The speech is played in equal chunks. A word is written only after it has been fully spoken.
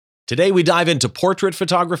Today we dive into portrait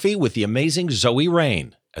photography with the amazing Zoe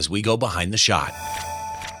Rain as we go behind the shot.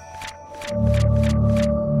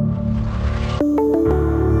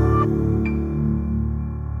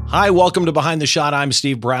 Hi, welcome to Behind the Shot. I'm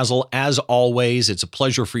Steve Brazill. As always, it's a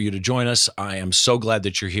pleasure for you to join us. I am so glad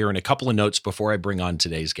that you're here. And a couple of notes before I bring on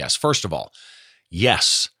today's guest. First of all,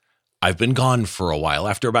 yes, I've been gone for a while.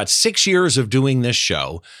 After about 6 years of doing this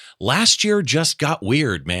show, last year just got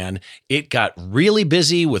weird, man. It got really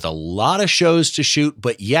busy with a lot of shows to shoot.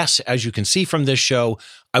 But yes, as you can see from this show,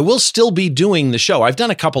 I will still be doing the show. I've done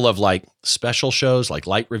a couple of special shows, like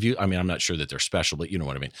light review. I mean, I'm not sure that they're special, but you know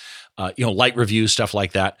what I mean. Light review, stuff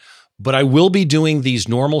like that. But I will be doing these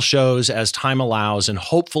normal shows as time allows. And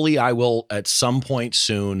hopefully I will at some point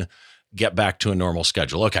soon get back to a normal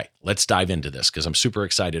schedule. Okay, let's dive into this because I'm super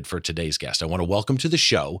excited for today's guest. I want to welcome to the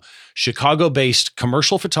show Chicago-based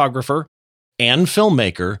commercial photographer and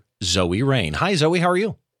filmmaker, Zoe Rain. Hi, Zoe. How are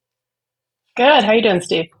you? Good. How are you doing,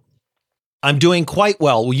 Steve? I'm doing quite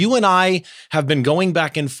well. You and I have been going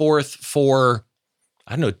back and forth for,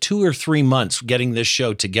 2 or 3 months getting this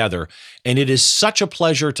show together. And it is such a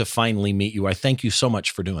pleasure to finally meet you. I thank you so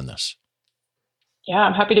much for doing this. Yeah,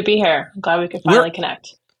 I'm happy to be here. I'm glad we could finally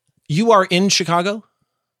connect. You are in Chicago?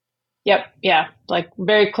 Yep. Yeah.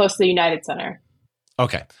 Very close to the United Center.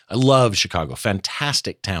 Okay. I love Chicago.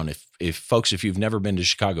 Fantastic town. If you've never been to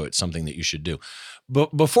Chicago, it's something that you should do.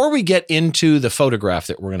 But before we get into the photograph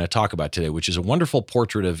that we're going to talk about today, which is a wonderful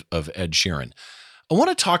portrait of Ed Sheeran, I want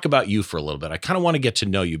to talk about you for a little bit. I kind of want to get to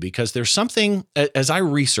know you because there's something, as I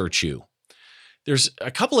research you, there's a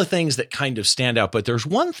couple of things that kind of stand out, but there's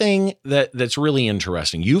one thing that's really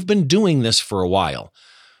interesting. You've been doing this for a while.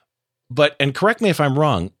 And correct me if I'm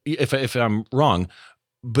wrong,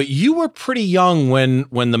 but you were pretty young when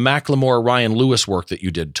the Macklemore Ryan Lewis work that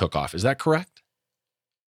you did took off. Is that correct?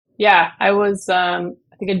 Yeah, I was, I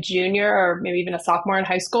think a junior or maybe even a sophomore in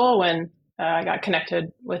high school when I got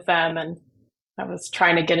connected with them, and I was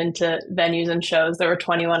trying to get into venues and shows that were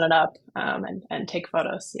 21 and up, and take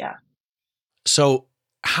photos. Yeah. So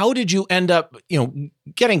how did you end up,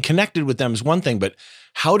 getting connected with them is one thing, but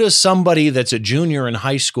how does somebody that's a junior in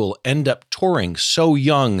high school end up touring so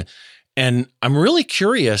young? And I'm really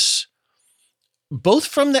curious, both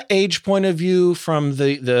from the age point of view, from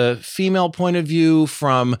the female point of view,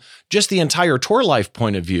 from just the entire tour life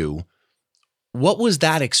point of view, what was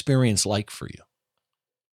that experience like for you?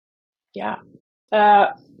 Yeah.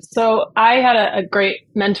 So I had a great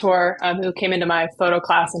mentor who came into my photo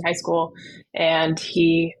class in high school, and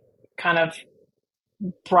he kind of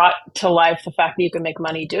brought to life the fact that you could make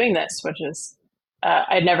money doing this, which is,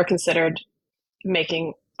 I'd never considered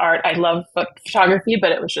making art. I love photography,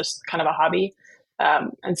 but it was just kind of a hobby.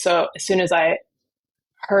 And so as soon as I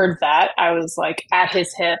heard that, I was at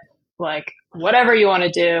his hip, whatever you want to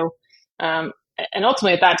do. And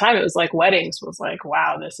ultimately at that time, it was weddings was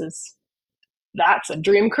wow, that's a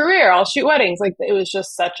dream career. I'll shoot weddings. It was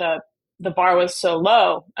just the bar was so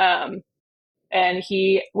low. And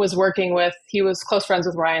he was close friends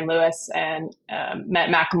with Ryan Lewis, and met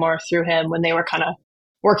Macklemore through him when they were kind of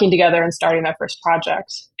working together and starting their first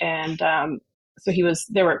project. And so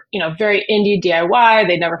they were, very indie DIY.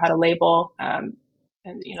 They'd never had a label, and,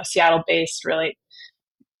 Seattle based, really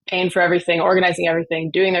paying for everything, organizing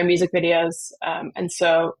everything, doing their music videos. And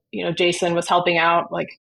so, Jason was helping out,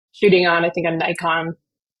 shooting on, I think, a Nikon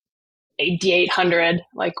D800,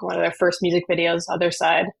 one of their first music videos, other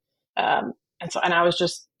side. And I was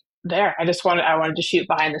just there. I wanted to shoot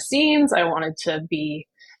behind the scenes. I wanted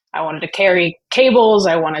to carry cables.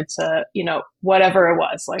 I wanted to, whatever it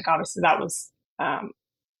was. Obviously that was,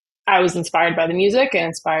 I was inspired by the music and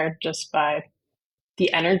inspired just by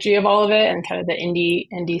the energy of all of it and kind of the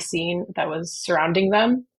indie scene that was surrounding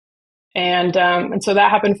them. And so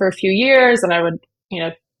that happened for a few years, and I would,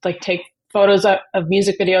 take photos of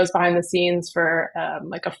music videos behind the scenes for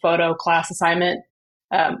a photo class assignment.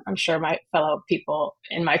 I'm sure my fellow people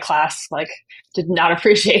in my class did not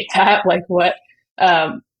appreciate that.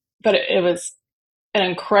 But it was an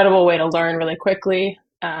incredible way to learn really quickly.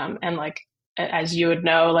 And as you would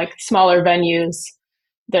know, smaller venues,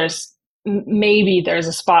 maybe there's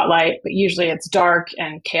a spotlight, but usually it's dark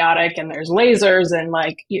and chaotic, and there's lasers, and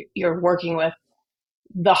you're working with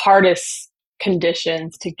the hardest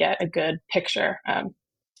conditions to get a good picture.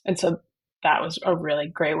 And so that was a really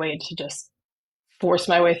great way to just force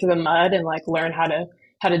my way through the mud and learn how to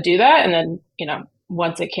do that. And then,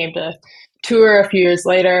 once it came to tour a few years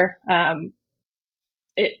later,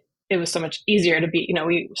 it was so much easier to be,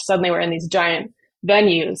 we suddenly were in these giant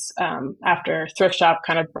venues after Thrift Shop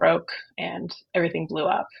kind of broke and everything blew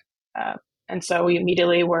up. And so we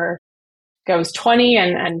immediately were I was 20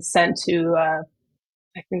 and sent to,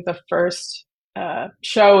 I think the first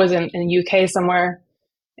show was in the UK somewhere,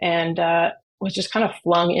 and was just kind of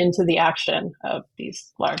flung into the action of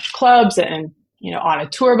these large clubs and, on a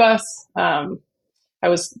tour bus. I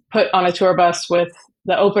was put on a tour bus with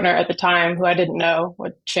the opener at the time, who I didn't know,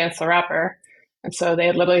 with Chance the Rapper. And so they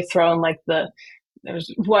had literally thrown there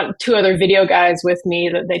was two other video guys with me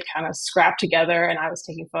that they'd kind of scrapped together, and I was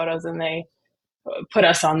taking photos, and they put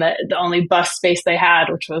us on the only bus space they had,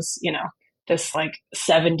 which was, this like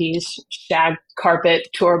 70s shag carpet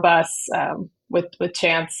tour bus with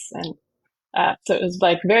Chance. And so it was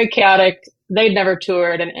like very chaotic. They'd never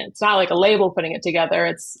toured, and it's not like a label putting it together.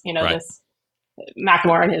 It's, Right. this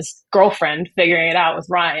Macklemore and his girlfriend figuring it out with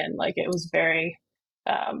Ryan. Like, it was very,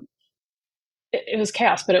 it was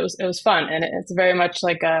chaos, but it was fun. And it's very much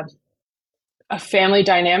like a family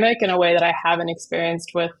dynamic in a way that I haven't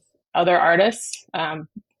experienced with other artists. And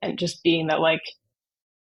just being that, like,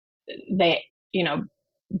 they,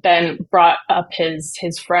 Ben brought up his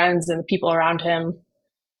friends and the people around him,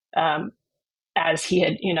 as he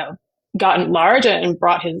had, gotten large and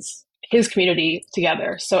brought his community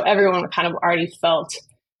together. So everyone kind of already felt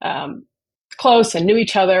close and knew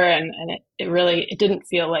each other, and it really didn't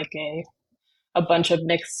feel like a bunch of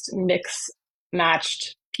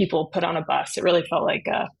matched people put on a bus. It really felt like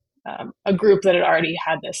a group that had already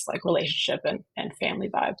had this like relationship and family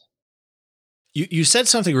vibe. You said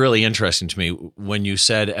something really interesting to me when you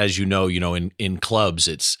said, as in clubs,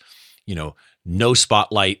 it's, no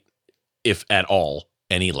spotlight, if at all,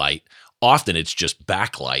 any light. Often it's just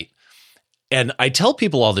backlight. And I tell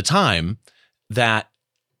people all the time that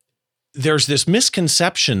there's this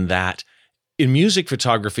misconception that in music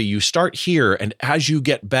photography, you start here, and as you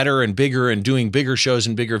get better and bigger and doing bigger shows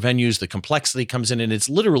and bigger venues, the complexity comes in, and it's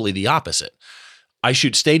literally the opposite. I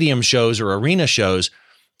shoot stadium shows or arena shows,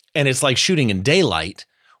 and it's like shooting in daylight,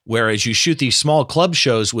 whereas you shoot these small club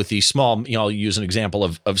shows with these small, I'll use an example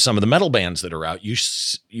of some of the metal bands that are out. You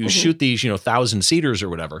shoot these, 1,000-seaters or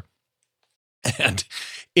whatever, and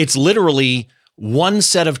it's literally one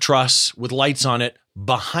set of truss with lights on it.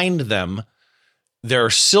 Behind them, they're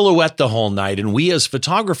silhouette the whole night. And we as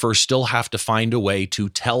photographers still have to find a way to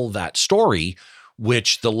tell that story,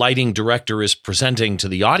 which the lighting director is presenting to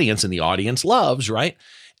the audience, and the audience loves, right?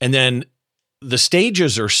 And then the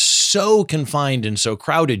stages are so confined and so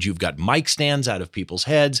crowded. You've got mic stands out of people's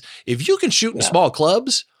heads. If you can shoot in small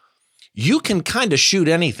clubs, you can kind of shoot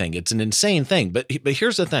anything. It's an insane thing. But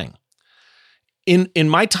here's the thing. In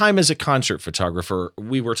my time as a concert photographer,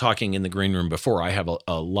 we were talking in the green room before. I have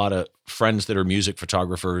a lot of friends that are music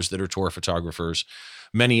photographers, that are tour photographers,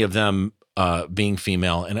 many of them being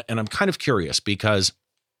female. And I'm kind of curious because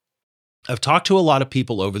I've talked to a lot of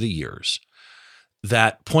people over the years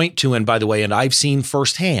that point to, and by the way, and I've seen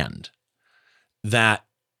firsthand, that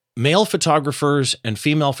male photographers and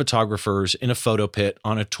female photographers in a photo pit,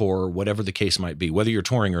 on a tour, whatever the case might be, whether you're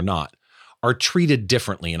touring or not, are treated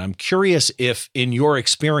differently. And I'm curious if in your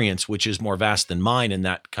experience, which is more vast than mine in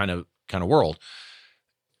that kind of world,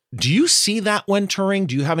 do you see that when touring?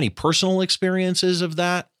 Do you have any personal experiences of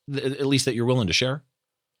that, at least that you're willing to share?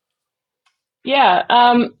 Yeah.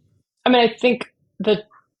 I think the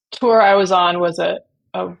tour I was on was a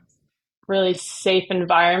really safe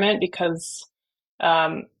environment because,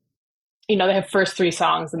 they have first three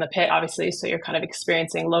songs in the pit, obviously. So you're kind of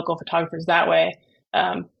experiencing local photographers that way.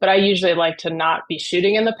 But I usually like to not be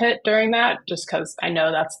shooting in the pit during that, just because I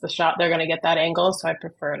know that's the shot they're going to get that angle. So I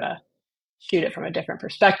prefer to shoot it from a different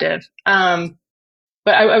perspective. But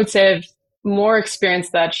I would say I've more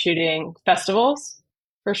experienced that shooting festivals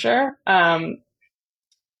for sure.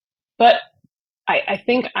 But I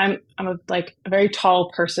think I'm a very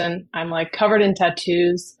tall person. I'm like covered in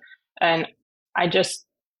tattoos, and if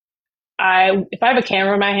I have a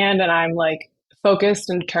camera in my hand and I'm like focused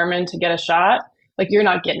and determined to get a shot, like, you're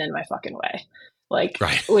not getting in my fucking way,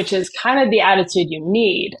 right. Which is kind of the attitude you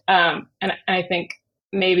need. And I think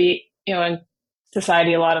maybe, in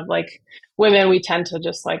society, a lot of like women, we tend to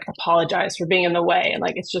just like apologize for being in the way. And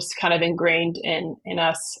like, it's just kind of ingrained in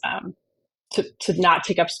us to not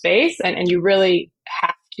take up space. And you really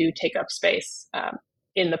have to take up space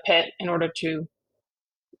in the pit in order to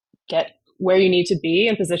get where you need to be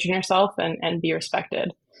and position yourself and be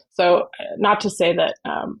respected. So not to say that,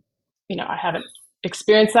 I haven't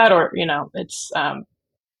experienced that, or, it's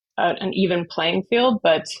an even playing field,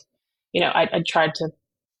 but, I tried to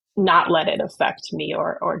not let it affect me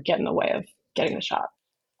or get in the way of getting the shot.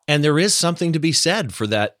 And there is something to be said for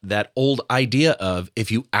that old idea of,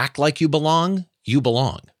 if you act like you belong,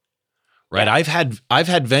 right? Yeah. I've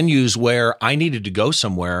had venues where I needed to go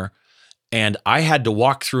somewhere, And I had to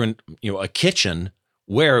walk through a kitchen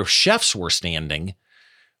where chefs were standing,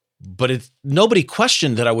 but nobody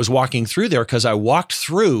questioned that I was walking through there because I walked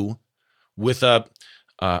through with I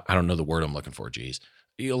don't know the word I'm looking for. Geez.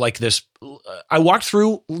 Like this, I walked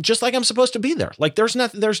through just like I'm supposed to be there. Like there's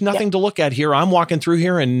nothing to look at here. I'm walking through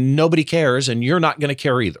here and nobody cares, and you're not going to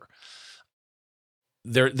care either.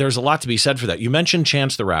 There's a lot to be said for that. You mentioned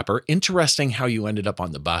Chance the Rapper. Interesting how you ended up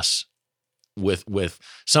on the bus with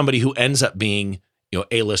somebody who ends up being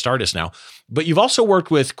A-list artist now. But you've also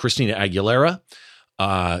worked with Christina Aguilera,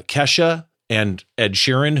 Kesha, and Ed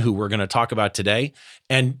Sheeran, who we're going to talk about today.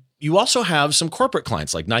 And you also have some corporate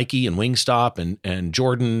clients like Nike and Wingstop and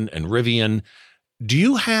Jordan and Rivian. Do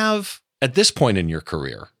you have, at this point in your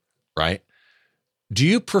career, right, do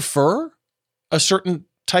you prefer a certain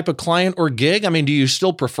type of client or gig? I mean, do you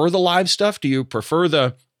still prefer the live stuff? Do you prefer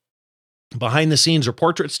the behind the scenes or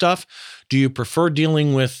portrait stuff? Do you prefer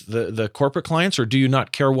dealing with the corporate clients, or do you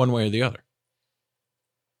not care one way or the other?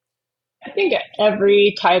 I think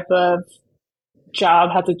every type of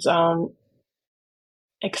job has its own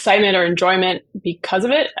excitement or enjoyment because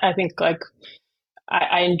of it. I think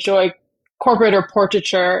I enjoy corporate or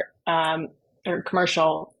portraiture or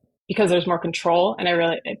commercial because there's more control, and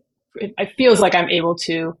it feels like I'm able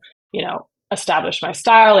to establish my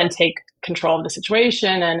style and take control of the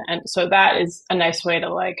situation, and so that is a nice way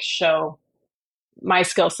to show my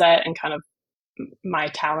skill set and kind of my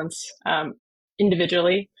talents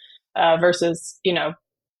individually versus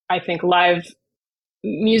I think live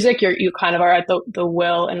music, you kind of are at the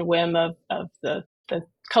will and whim of the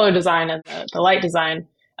color design and the light design,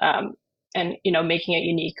 and making it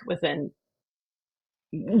unique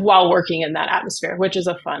while working in that atmosphere, which is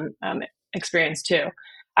a fun experience too.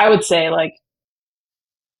 I would say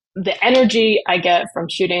the energy I get from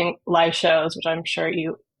shooting live shows, which I'm sure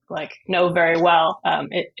you know very well,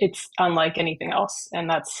 it's unlike anything else, and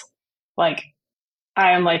that's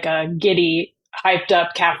I am a giddy, hyped up,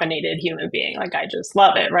 caffeinated human being. I just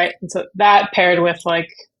love it, right? And so that paired with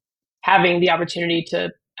having the opportunity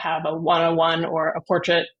to have a one-on-one or a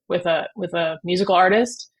portrait with a musical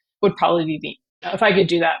artist would probably be me. If I could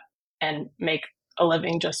do that and make a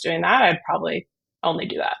living just doing that, I'd probably only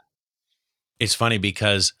do that. It's funny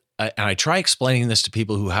because I try explaining this to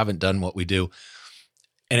people who haven't done what we do,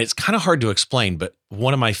 and it's kind of hard to explain, but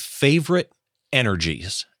one of my favorite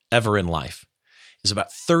energies ever in life is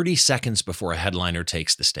about 30 seconds before a headliner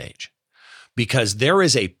takes the stage, because there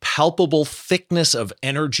is a palpable thickness of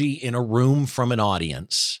energy in a room from an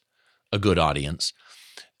audience, a good audience,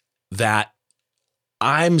 that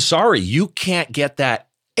I'm sorry, you can't get that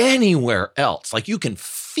anywhere else. You can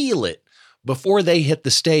feel it before they hit the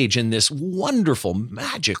stage in this wonderful,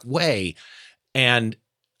 magic way. And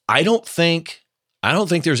I don't think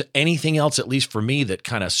there's anything else, at least for me, that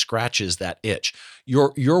kind of scratches that itch.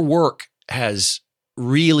 Your work has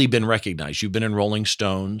really been recognized. You've been in Rolling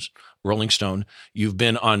Stone. You've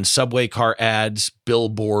been on subway car ads,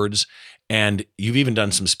 billboards, and you've even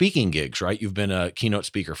done some speaking gigs, right? You've been a keynote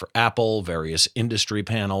speaker for Apple, various industry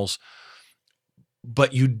panels.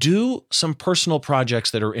 But you do some personal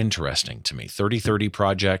projects that are interesting to me. 3030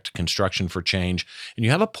 Project, Construction for Change, and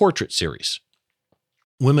you have a portrait series,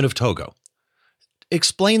 Women of Togo.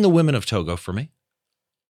 Explain the Women of Togo for me.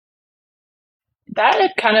 That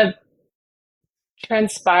had kind of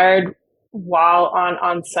transpired while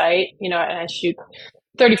on site, and I shoot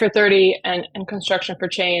 30 for 30 and Construction for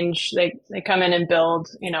Change. They come in and build,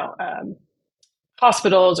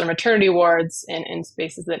 hospitals or maternity wards in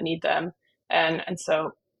spaces that need them. And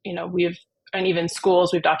so, and even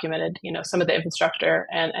schools, we've documented, some of the infrastructure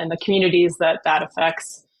and the communities that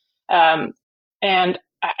affects. And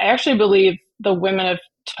I actually believe the Women of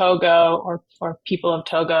Togo or People of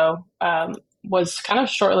Togo was kind of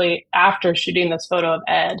shortly after shooting this photo of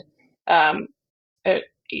Ed. Kind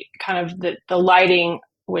of the lighting,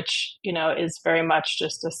 which, is very much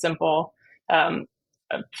just a simple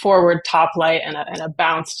forward top light and a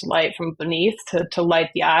bounced light from beneath to light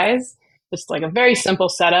the eyes. Just a very simple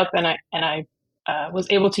setup, and I was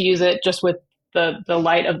able to use it just with the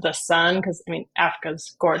light of the sun, because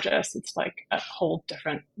Africa's gorgeous. It's a whole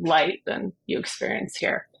different light than you experience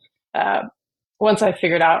here. Once I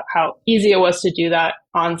figured out how easy it was to do that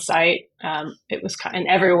on site, it was and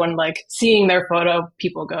everyone seeing their photo,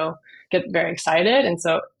 people get very excited, and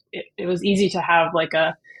so it was easy to have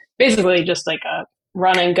basically just a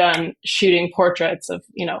run and gun shooting portraits of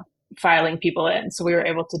filing people in. So we were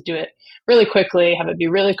able to do it really quickly, have it be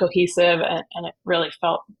really cohesive, and it really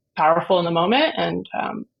felt powerful in the moment. And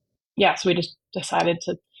so we just decided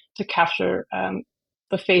to capture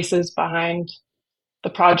the faces behind the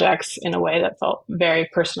projects in a way that felt very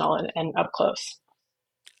personal and up close.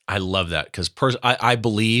 I love that because I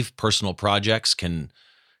believe personal projects can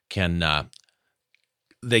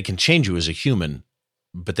they can change you as a human,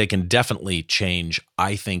 but they can definitely change,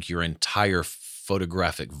 I think, your entire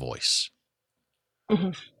photographic voice.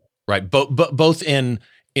 Mm-hmm. Right. Both in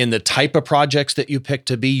the type of projects that you pick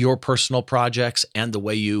to be your personal projects and the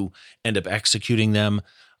way you end up executing them.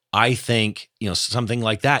 I think, something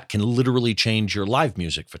like that can literally change your live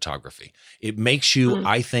music photography. It makes you,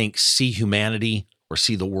 I think, see humanity or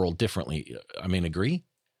see the world differently. I mean, agree?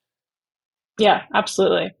 Yeah,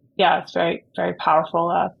 absolutely. Yeah, it's very, very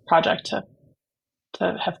powerful project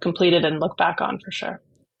to have completed and look back on for sure.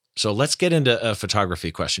 So let's get into a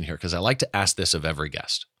photography question here because I like to ask this of every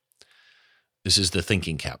guest. This is the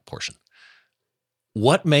thinking cap portion.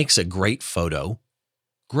 What makes a great photo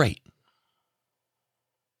great?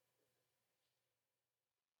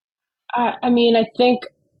 I mean, I think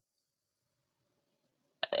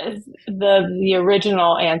the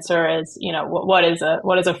original answer is, what is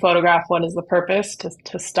a photograph? What is the purpose?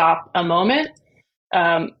 To stop a moment.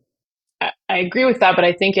 I agree with that, but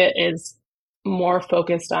I think it is more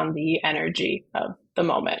focused on the energy of the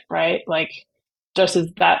moment, right? Like just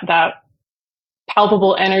as that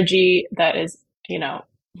palpable energy that is,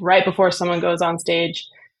 right before someone goes on stage.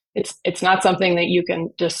 It's not something that you can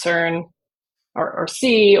discern or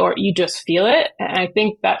see, or you just feel it. And I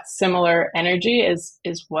think that similar energy is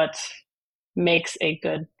what makes a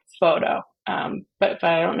good photo. But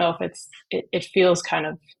I don't know if it feels kind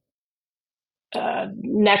of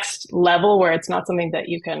next level where it's not something that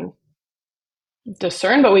you can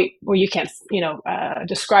discern, but you can't,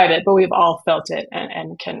 describe it, but we've all felt it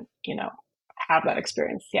and can, have that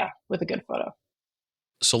experience. Yeah. With a good photo.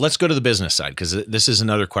 So let's go to the business side, because this is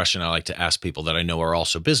another question I like to ask people that I know are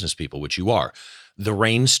also business people, which you are. The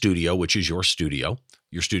Rain Studio, which is your studio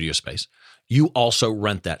space, you also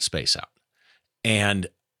rent that space out. And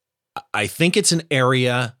I think it's an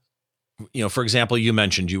area, for example, you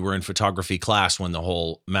mentioned you were in photography class when the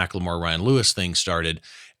whole Macklemore Ryan Lewis thing started.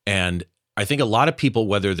 And I think a lot of people,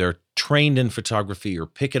 whether they're trained in photography or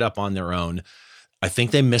pick it up on their own, I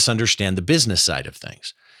think they misunderstand the business side of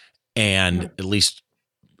things. And at least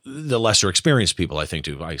the lesser experienced people, I think,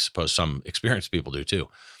 do. I suppose some experienced people do too.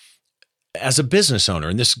 As a business owner,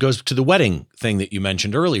 and this goes to the wedding thing that you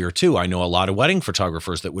mentioned earlier too, I know a lot of wedding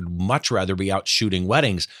photographers that would much rather be out shooting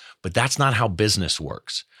weddings, but that's not how business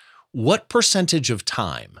works. What percentage of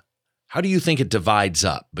time, how do you think it divides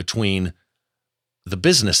up between the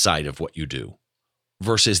business side of what you do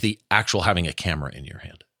versus the actual having a camera in your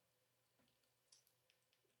hand?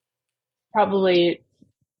 Probably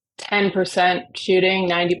 10% shooting,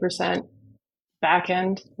 90% back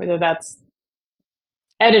end, whether that's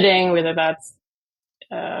editing, whether that's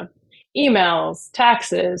emails,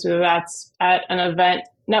 taxes, whether that's at an event,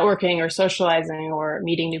 networking or socializing or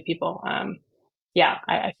meeting new people.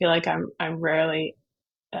 I feel like I'm rarely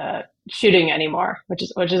shooting anymore, which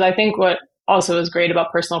is I think what also is great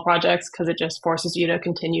about personal projects, because it just forces you to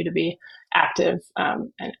continue to be active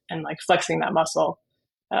and like flexing that muscle.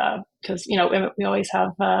 Because we always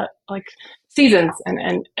have like seasons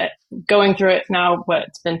and going through it now.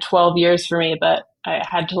 It's been 12 years for me, but I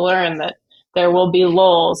had to learn that there will be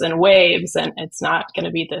lulls and waves, and it's not going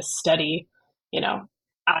to be this steady.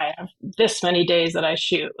 I have this many days that I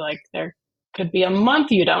shoot. Like there could be a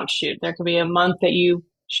month you don't shoot. There could be a month that you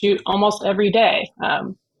shoot almost every day.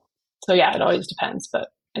 So yeah, it always depends, but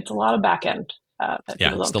it's a lot of back end.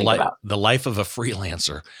 It's the life of a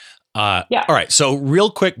freelancer. All right. So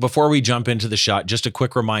real quick, before we jump into the shot, just a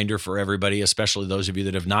quick reminder for everybody, especially those of you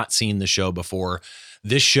that have not seen the show before.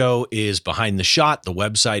 This show is Behind the Shot. The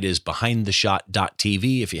website is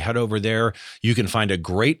behindtheshot.tv. If you head over there, you can find a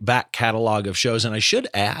great back catalog of shows. And I should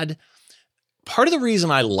add, part of the reason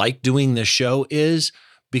I like doing this show is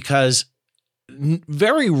because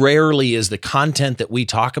very rarely is the content that we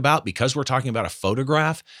talk about, because we're talking about a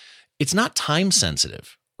photograph, it's not time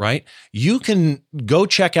sensitive. Right? You can go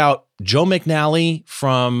check out Joe McNally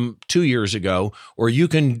from 2 years ago, or you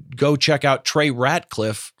can go check out Trey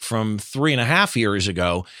Ratcliffe from 3.5 years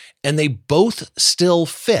ago, and they both still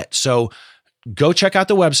fit. So go check out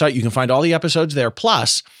the website. You can find all the episodes there.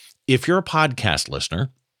 Plus, if you're a podcast listener,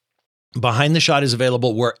 Behind the Shot is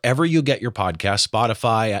available wherever you get your podcast,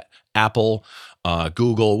 Spotify, Apple,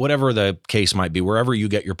 Google, whatever the case might be. Wherever you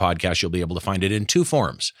get your podcast, you'll be able to find it in two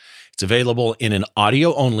forms. It's available in an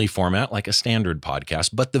audio-only format, like a standard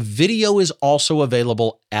podcast, but the video is also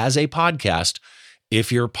available as a podcast,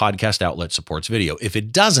 if your podcast outlet supports video. If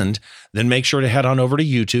it doesn't, then make sure to head on over to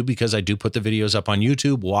YouTube, because I do put the videos up on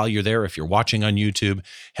YouTube. While you're there, if you're watching on YouTube,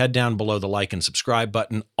 head down below the like and subscribe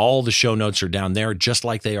button. All the show notes are down there, just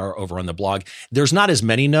like they are over on the blog. There's not as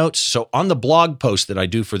many notes. So on the blog post that I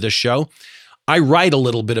do for this show, I write a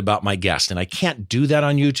little bit about my guest, and I can't do that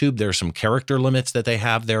on YouTube. There are some character limits that they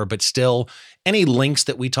have there, but still, any links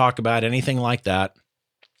that we talk about, anything like that,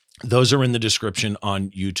 those are in the description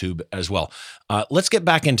on YouTube as well. Let's get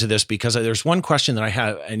back into this, because there's one question that I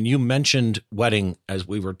have, and you mentioned wedding as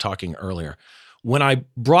we were talking earlier. When I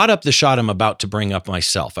brought up the shot I'm about to bring up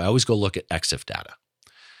myself, I always go look at EXIF data,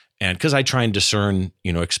 and because I try and discern,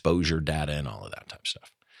 exposure data and all of that type of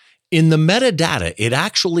stuff. In the metadata, it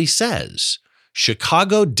actually says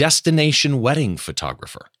Chicago destination wedding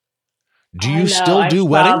photographer. Do you still do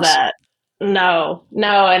weddings? That. No.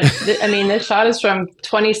 And I mean, this shot is from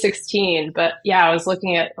 2016, but yeah, I was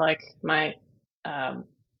looking at like my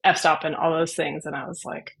f-stop and all those things, and I was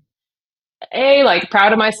like,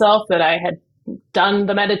 proud of myself that I had done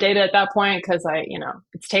the metadata at that point, because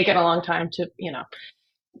it's taken a long time to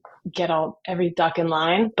get every duck in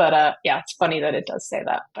line. But yeah, it's funny that it does say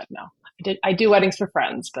that. But no, I do weddings for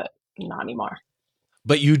friends, but not anymore.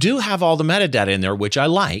 But you do have all the metadata in there, which I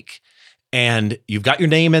like. And you've got your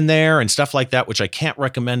name in there and stuff like that, which I can't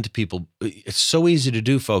recommend to people. It's so easy to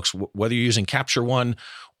do, folks, whether you're using Capture One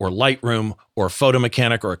or Lightroom or Photo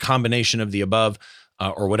Mechanic or a combination of the above,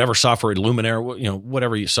 or whatever software, Luminaire,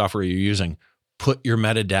 whatever software you're using, put your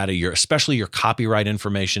metadata, especially your copyright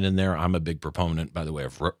information in there. I'm a big proponent, by the way,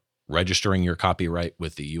 of registering your copyright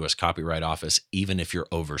with the U.S. Copyright Office, even if you're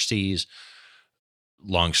overseas.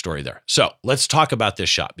 Long story there. So let's talk about this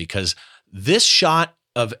shot, because this shot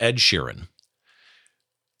of Ed Sheeran,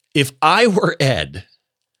 if I were Ed,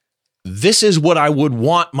 this is what I would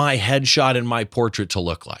want my headshot and my portrait to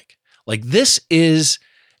look like. Like, this is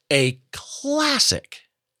a classic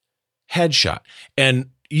headshot. And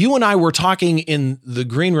you and I were talking in the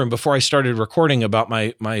green room before I started recording about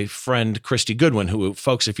my friend Christy Goodwin, who,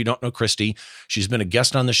 folks, if you don't know Christy, she's been a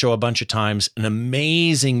guest on the show a bunch of times, an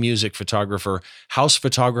amazing music photographer, house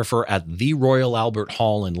photographer at the Royal Albert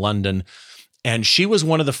Hall in London. And she was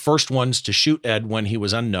one of the first ones to shoot Ed when he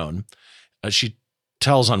was unknown. She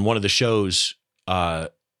tells on one of the shows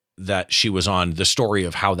that she was on the story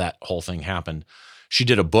of how that whole thing happened. She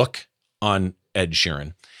did a book on Ed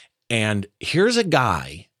Sheeran. And here's a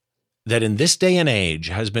guy that in this day and age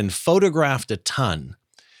has been photographed a ton.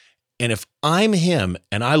 And if I'm him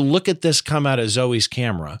and I look at this come out of Zoe's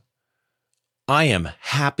camera, I am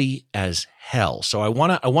happy as hell. So I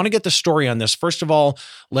want to get the story on this. First of all,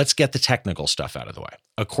 let's get the technical stuff out of the way.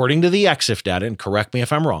 According to the EXIF data, and correct me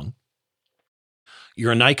if I'm wrong,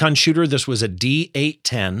 you're a Nikon shooter. This was a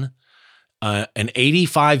D810, an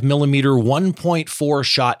 85 millimeter 1.4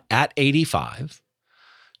 shot at 85,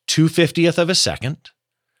 2/50th of a second.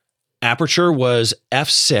 Aperture was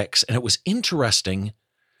f6, and it was interesting.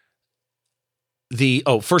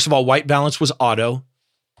 First of all, white balance was auto.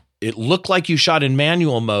 It looked like you shot in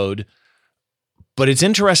manual mode, but it's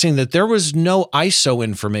interesting that there was no ISO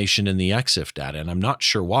information in the EXIF data, and I'm not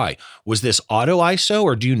sure why. Was this auto ISO,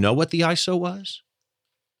 or do you know what the ISO was?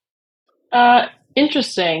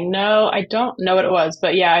 Interesting. No, I don't know what it was,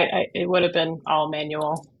 but yeah, it would have been all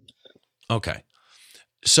manual. Okay.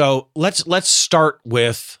 So let's start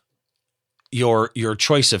with your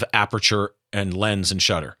choice of aperture and lens and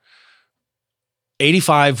shutter.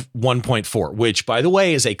 85 1.4, which, by the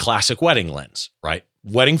way, is a classic wedding lens, right?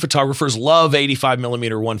 Wedding photographers love 85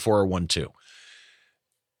 millimeter 1.4 or 1.2.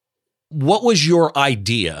 What was your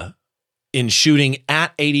idea in shooting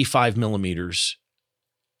at 85 millimeters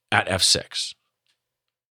at f6?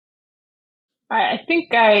 I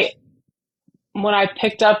think when I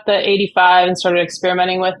picked up the 85 and started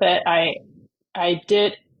experimenting with it, I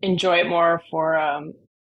did enjoy it more for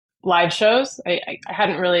live shows. I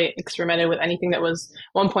hadn't really experimented with anything that was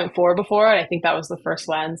 1.4 before, and I think that was the first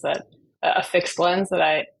lens a fixed lens that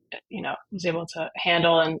I was able to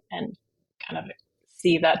handle and kind of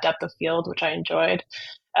see that depth of field, which I enjoyed.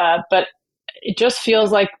 But it just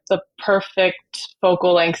feels like the perfect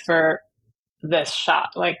focal length for this shot,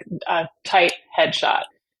 like a tight headshot.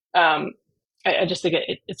 I just think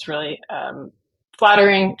it's really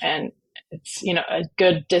flattering, and it's a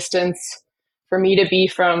good distance for me to be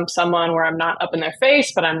from someone where I'm not up in their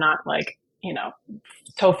face, but I'm not like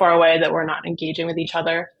so far away that we're not engaging with each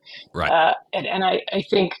other. Right. And I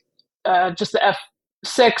think just the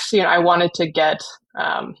f6, I wanted to get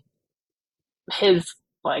his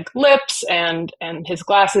like lips and his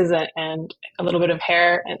glasses and a little bit of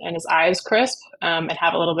hair and his eyes crisp, and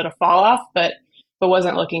have a little bit of fall off, but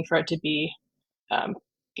wasn't looking for it to be um,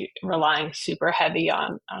 relying super heavy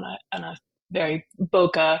on a very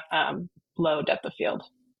bokeh low depth of field.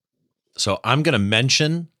 So I'm going to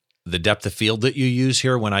mention the depth of field that you use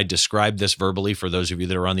here when I describe this verbally. For those of you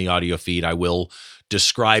that are on the audio feed, I will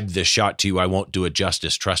describe this shot to you. I won't do it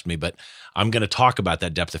justice, trust me, but I'm going to talk about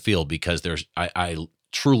that depth of field because I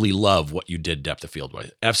truly love what you did depth of field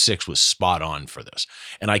with. F6 was spot on for this.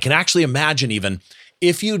 And I can actually imagine even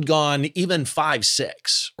if you'd gone even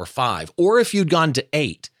 5.6 or 5, or if you'd gone to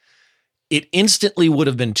 8, it instantly would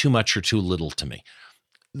have been too much or too little to me.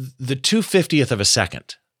 The 2/50th of a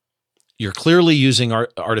second, you're clearly using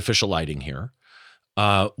artificial lighting here.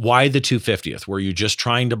 Why the 2/50th? Were you just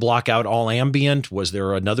trying to block out all ambient? Was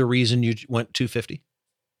there another reason you went 250?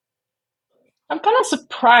 I'm kind of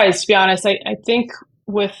surprised, to be honest. I think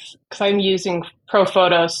because I'm using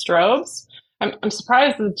ProPhoto strobes, I'm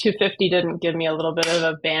surprised that the 250 didn't give me a little bit of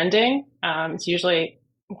a banding. It's usually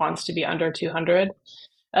wants to be under 200.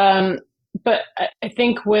 But I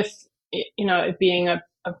think with, it being a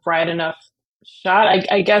bright enough shot,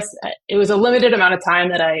 I guess it was a limited amount of time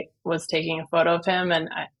that I was taking a photo of him, and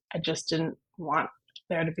I just didn't want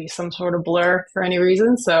there to be some sort of blur for any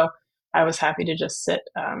reason. So I was happy to just sit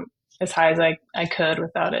as high as I could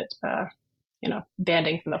without it,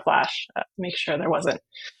 banding from the flash, make sure there wasn't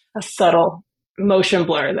a subtle motion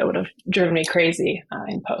blur that would have driven me crazy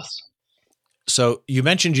in post. So you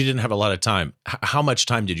mentioned you didn't have a lot of time. How much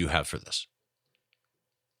time did you have for this?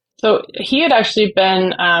 So he had actually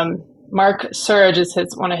been, Mark Surge is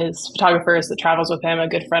one of his photographers that travels with him, a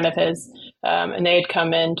good friend of his, and they had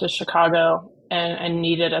come into Chicago and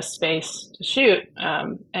needed a space to shoot.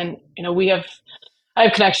 I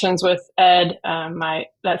have connections with Ed,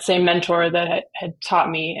 that same mentor that had taught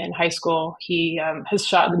me in high school. He has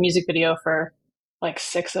shot the music video for like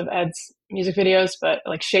 6 of Ed's music videos, but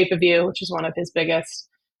like Shape of You, which is one of his biggest.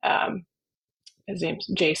 His name's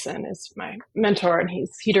Jason, is my mentor, and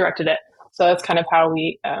he directed it. So that's kind of how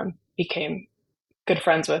we became good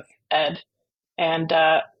friends with Ed. And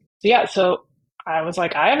so I was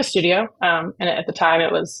like, I have a studio, and at the time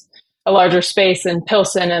it was a larger space in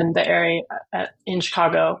Pilsen and the area in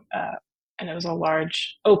Chicago, and it was a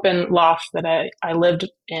large open loft that I lived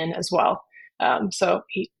in as well. So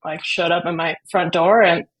he showed up at my front door,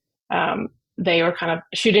 and they were kind of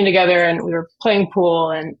shooting together, and we were playing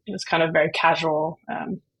pool, and it was kind of very casual.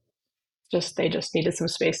 They just needed some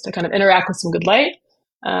space to kind of interact with some good light.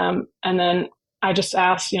 And then I just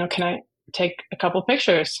asked, can I take a couple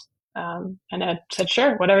pictures? And Ed said,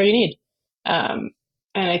 sure, whatever you need.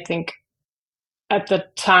 And I think at the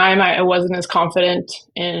time I wasn't as confident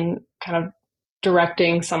in kind of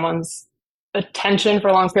directing someone's attention for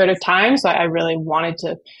a long period of time. So I really wanted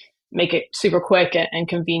to make it super quick and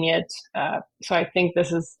convenient. So I think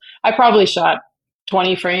I probably shot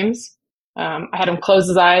 20 frames. I had him close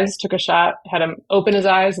his eyes, took a shot, had him open his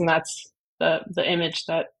eyes, and that's the image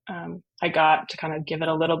that I got to kind of give it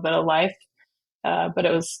a little bit of life. But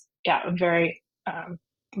it was, a very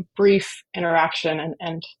brief interaction,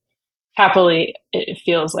 and happily it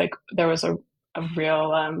feels like there was a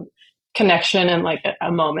real connection and like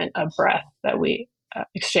a moment of breath that we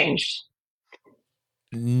exchanged.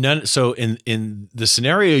 So in the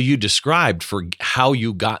scenario you described for how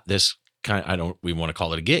you got this we want to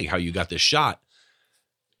call it a gig, how you got this shot,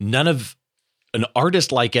 none of an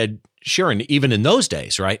artist like Ed Sheeran, even in those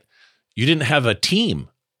days, right? You didn't have a team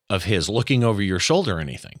of his looking over your shoulder or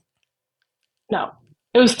anything. No,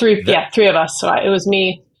 it was three of us. So it was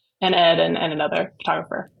me and Ed and another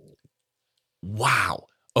photographer. Wow.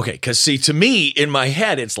 Okay. Cause see, to me in my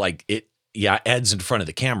head, it's like Ed's in front of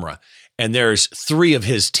the camera and there's 3 of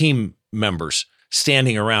his team members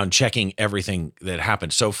standing around checking everything that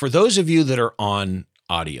happened. So for those of you that are on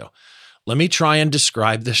audio, let me try and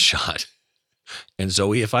describe this shot. And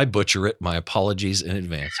Zoe, if I butcher it, my apologies in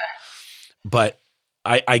advance. But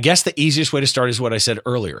I guess the easiest way to start is what I said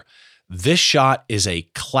earlier. This shot is a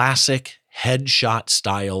classic headshot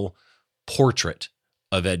style portrait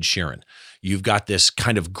of Ed Sheeran. You've got this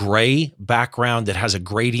kind of gray background that has a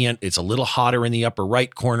gradient. It's a little hotter in the upper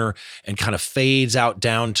right corner and kind of fades out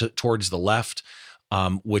down towards the left,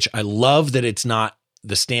 which I love that it's not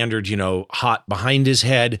the standard, hot behind his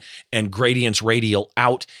head and gradients radial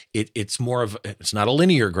out. It's not a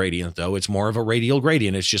linear gradient though. It's more of a radial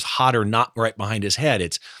gradient. It's just hotter, not right behind his head.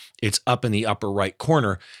 It's up in the upper right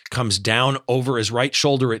corner, comes down over his right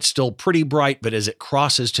shoulder. It's still pretty bright, but as it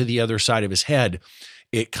crosses to the other side of his head,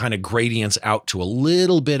 it kind of gradients out to a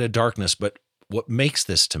little bit of darkness. But what makes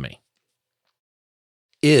this to me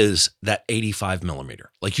is that 85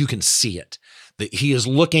 millimeter. Like you can see it. That he is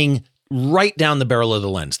looking right down the barrel of the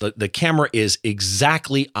lens. The camera is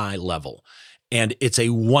exactly eye level. And it's a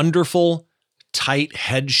wonderful, tight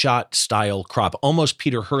headshot style crop, almost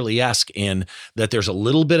Peter Hurley-esque in that there's a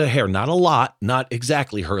little bit of hair, not a lot, not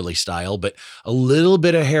exactly Hurley style, but a little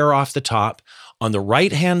bit of hair off the top. On the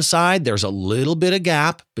right-hand side, there's a little bit of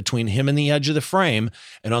gap between him and the edge of the frame.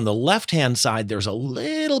 And on the left-hand side, there's a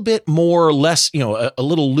little bit more or less, a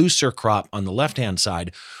little looser crop on the left-hand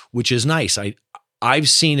side, which is nice. I've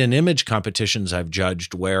seen in image competitions I've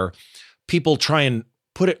judged where people try and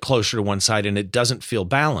put it closer to one side and it doesn't feel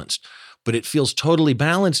balanced. But it feels totally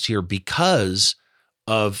balanced here because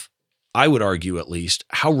of, I would argue at least,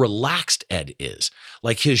 how relaxed Ed is.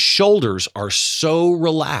 Like his shoulders are so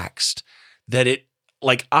relaxed that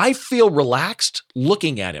I feel relaxed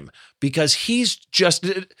looking at him because she's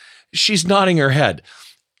nodding her head.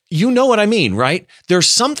 You know what I mean, right? There's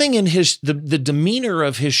something in the demeanor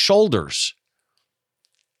of his shoulders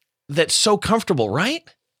that's so comfortable, right?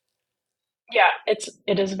 Yeah,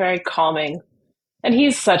 it is very calming. And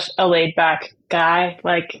he's such a laid back guy,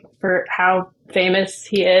 like for how famous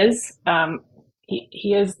he is.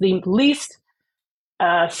 He is the least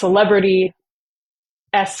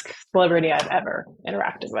celebrity-esque celebrity I've ever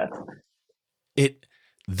interacted with.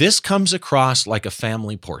 This comes across like a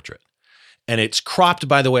family portrait. And it's cropped,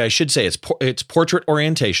 by the way, I should say it's portrait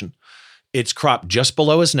orientation. It's cropped just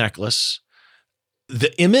below his necklace.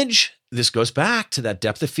 The image, this goes back to that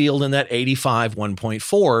depth of field in that 85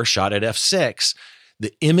 1.4 shot at f6.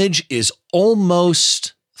 The image is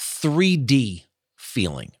almost 3D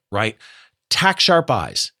feeling, right? Tack sharp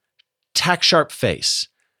eyes, tack sharp face,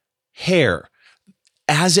 hair.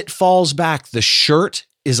 As it falls back, the shirt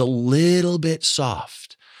is a little bit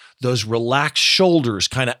soft. Those relaxed shoulders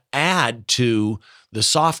kind of add to the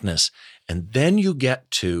softness. And then you get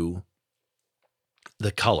to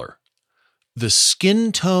the color. The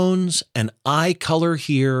skin tones and eye color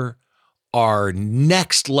here are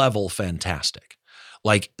next level fantastic.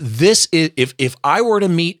 Like this is, if I were to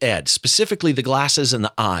meet Ed, specifically the glasses and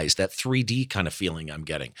the eyes, that 3D kind of feeling I'm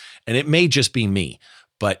getting, and it may just be me,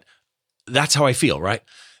 but that's how I feel, right?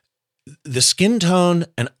 The skin tone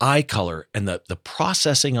and eye color and the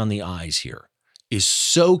processing on the eyes here is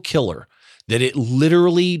so killer that it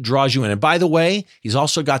literally draws you in. And by the way, he's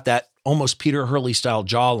also got that almost Peter Hurley style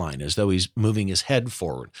jawline as though he's moving his head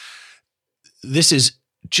forward. This is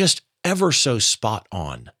just ever so spot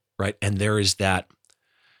on, right? And there is that,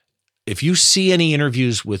 if you see any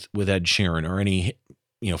interviews with Ed Sheeran or any,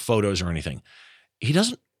 photos or anything, he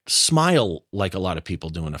doesn't smile like a lot of people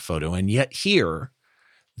do in a photo. And yet here,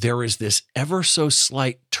 there is this ever so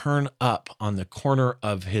slight turn up on the corner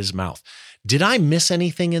of his mouth. Did I miss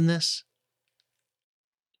anything in this?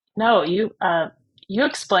 No, you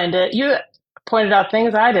explained it. You pointed out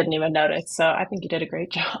things I didn't even notice. So I think you did a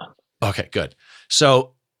great job. Okay, good.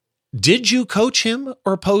 So did you coach him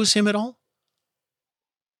or pose him at all?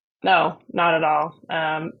 No, not at all.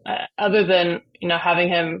 Other than, having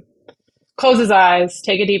him close his eyes,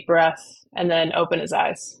 take a deep breath, and then open his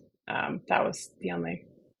eyes. That was the only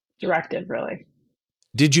directive, really.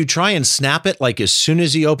 Did you try and snap it like as soon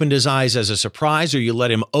as he opened his eyes as a surprise, or you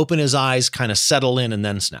let him open his eyes, kind of settle in, and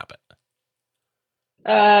then snap it?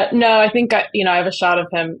 No, I think I have a shot of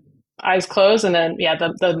him eyes closed, and then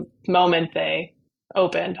the moment they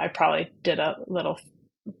opened, I probably did a little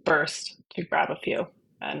burst to grab a few,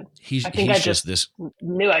 and I just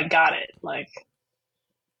knew I got it. Like,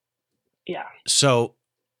 yeah. So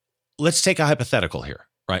let's take a hypothetical here,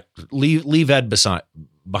 right? Leave Ed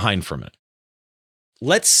behind for a minute.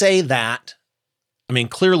 Let's say that,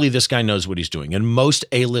 clearly this guy knows what he's doing. And most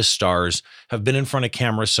A-list stars have been in front of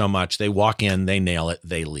cameras so much, they walk in, they nail it,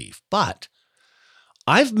 they leave. But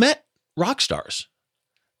I've met rock stars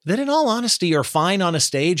that in all honesty are fine on a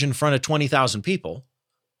stage in front of 20,000 people.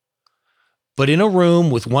 But in a room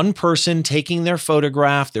with one person taking their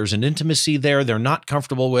photograph, there's an intimacy there they're not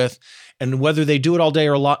comfortable with. And whether they do it all day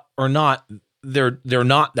or not, they're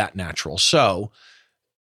not that natural. So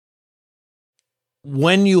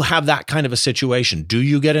when you have that kind of a situation, do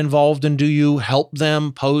you get involved and do you help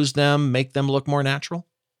them, pose them, make them look more natural?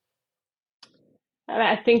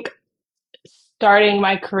 I think starting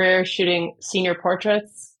my career shooting senior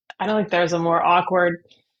portraits, I don't think there's a more awkward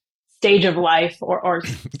stage of life or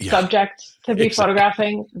subject to be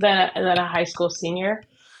photographing than a high school senior.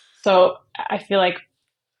 So I feel like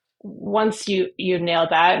once you nail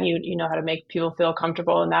that and you know how to make people feel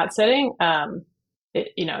comfortable in that setting,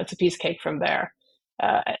 it's a piece of cake from there.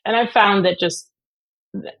 And I've found that just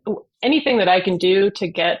anything that I can do to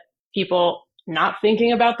get people not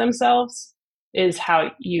thinking about themselves is how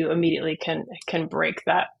you immediately can break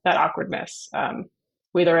that awkwardness.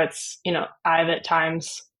 Whether it's, I've at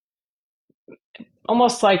times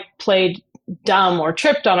almost like played dumb or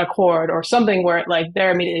tripped on a cord or something where like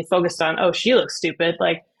they're immediately focused on, oh, she looks stupid.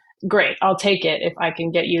 Like, great, I'll take it if I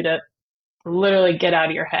can get you to literally get out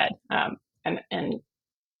of your head. And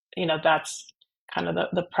that's kind of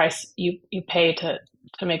the price you pay to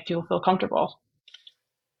make people feel comfortable.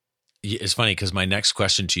 It's funny because my next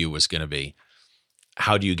question to you was going to be,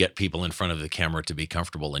 how do you get people in front of the camera to be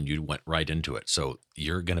comfortable? And you went right into it. So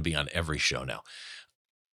you're going to be on every show now.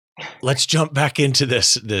 Let's jump back into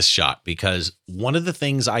this shot, because one of the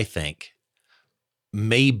things I think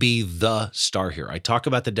may be the star here. I talk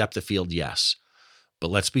about the depth of field, yes, but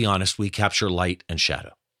let's be honest, we capture light and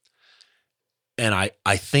shadow. And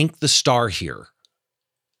I think the star here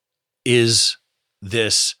is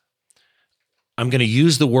this, I'm going to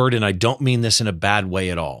use the word, and I don't mean this in a bad way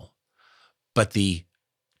at all, but the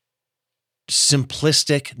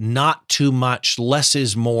simplistic, not too much, less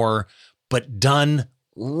is more, but done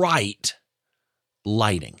right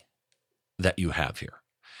lighting that you have here.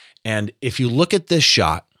 And if you look at this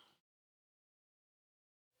shot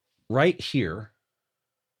right here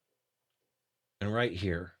and right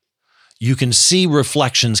here, you can see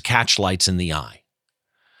reflections catch lights in the eye.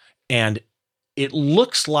 And it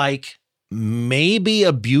looks like maybe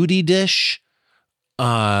a beauty dish.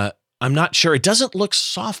 I'm not sure. It doesn't look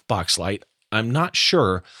softbox light. I'm not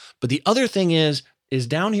sure. But the other thing is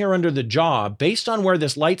down here under the jaw, based on where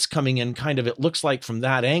this light's coming in, kind of, it looks like from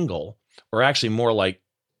that angle, or actually more like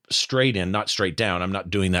straight in, not straight down. I'm not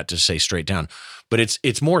doing that to say straight down, but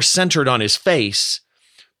it's more centered on his face,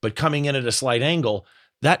 but coming in at a slight angle.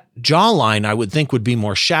 That jawline, I would think, would be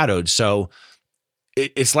more shadowed. So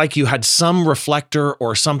it's like you had some reflector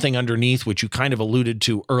or something underneath, which you kind of alluded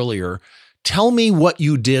to earlier. Tell me what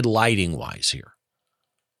you did lighting wise here.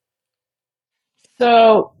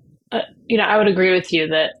 So, I would agree with you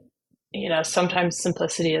that, sometimes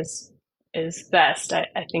simplicity is best. I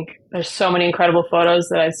think there's so many incredible photos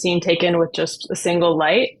that I've seen taken with just a single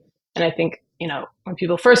light. And I think, when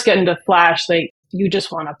people first get into Flash, you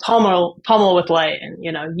just want to pummel with light and,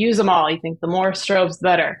 use them all. You think the more strobes, the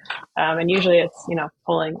better. And usually it's,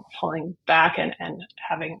 pulling back and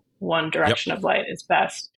having one direction of light is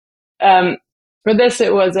best. For this,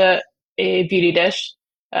 it was a beauty dish,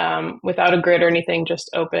 without a grid or anything, just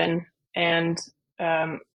open. And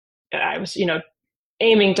I was,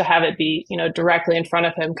 aiming to have it be, directly in front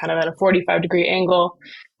of him, kind of at a 45-degree angle.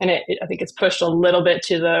 And I think it's pushed a little bit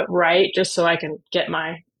to the right, just so I can get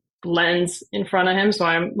my lens in front of him, so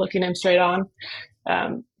I'm looking him straight on.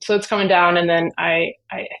 So it's coming down, and then I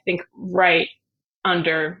think right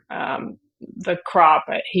under the crop,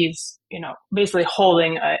 he's basically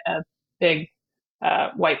holding a big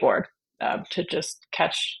whiteboard to just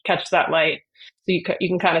catch that light. So you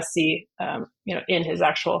can kind of see in his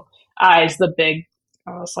actual eyes the big,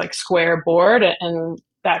 almost like square board, and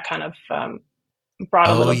that kind of brought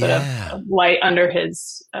a little bit of light under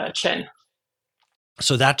his chin.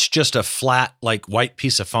 So that's just a flat, like, white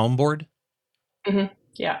piece of foam board? Mm-hmm.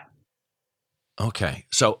 Yeah. Okay.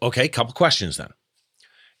 So, couple questions then.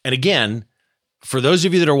 And again, for those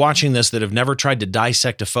of you that are watching this that have never tried to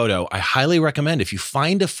dissect a photo, I highly recommend, if you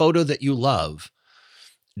find a photo that you love,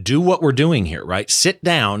 do what we're doing here, right? Sit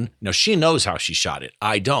down. Now, she knows how she shot it.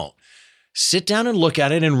 I don't. Sit down and look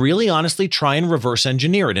at it and really honestly try and reverse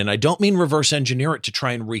engineer it. And I don't mean reverse engineer it to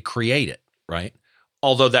try and recreate it, right?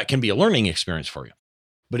 Although that can be a learning experience for you.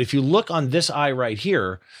 But if you look on this eye right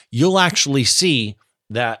here, you'll actually see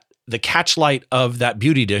that the catch light of that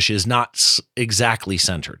beauty dish is not exactly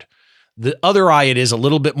centered. The other eye, it is a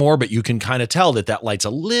little bit more, but you can kind of tell that light's a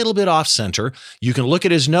little bit off center. You can look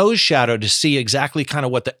at his nose shadow to see exactly kind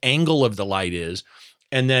of what the angle of the light is.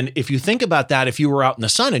 And then if you think about that, if you were out in the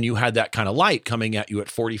sun and you had that kind of light coming at you at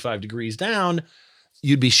 45 degrees down,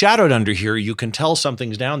 you'd be shadowed under here. You can tell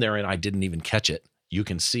something's down there, and I didn't even catch it. You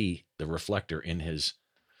can see the reflector in his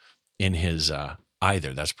eye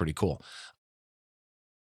there. That's pretty cool.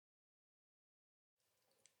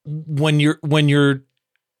 When you're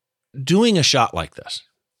doing a shot like this,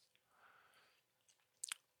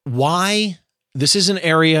 why? This is an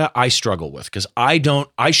area I struggle with, because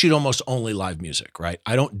I shoot almost only live music, right?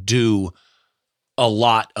 I don't do a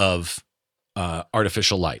lot of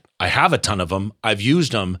artificial light. I have a ton of them. I've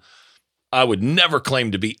used them. I would never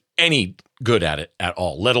claim to be any good at it at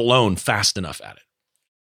all, let alone fast enough at it.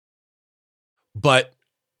 But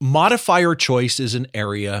modifier choice is an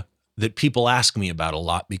area that people ask me about a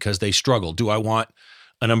lot because they struggle. Do I want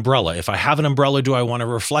an umbrella? If I have an umbrella, do I want a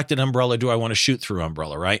reflected umbrella? Do I want a shoot through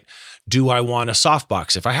umbrella, right? Do I want a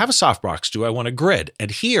softbox? If I have a softbox, do I want a grid? And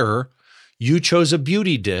here you chose a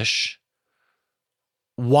beauty dish.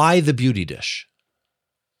 Why the beauty dish?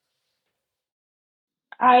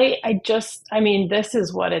 I mean, this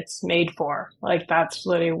is what it's made for. Like that's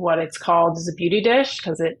literally what it's called as a beauty dish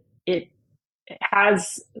because it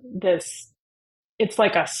has this. It's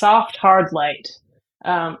like a soft, hard light,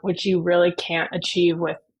 which you really can't achieve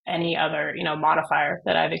with any other, modifier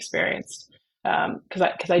that I've experienced.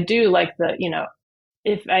 Because I do like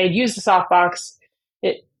if I had used a softbox,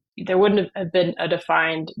 it there wouldn't have been a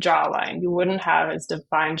defined jawline. You wouldn't have as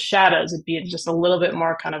defined shadows. It'd be just a little bit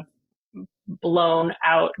more kind of blown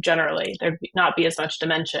out generally. There'd not be as much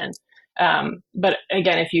dimension. But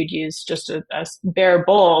again, if you'd use just a bare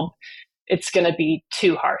bulb, it's going to be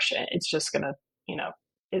too harsh. It's just going to,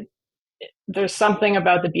 it, there's something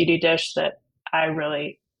about the beauty dish that I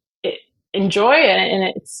really enjoy,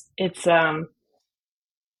 and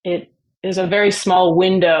it is a very small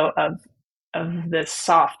window of this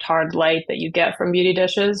soft, hard light that you get from beauty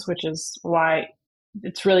dishes, which is why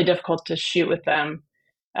it's really difficult to shoot with them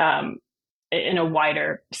um, in a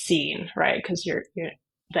wider scene, right? Because the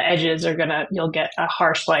edges you'll get a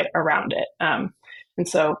harsh light around it, and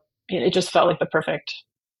so it just felt like the perfect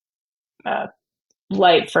uh,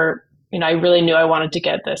 light for I really knew I wanted to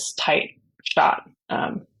get this tight shot.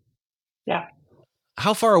 Yeah,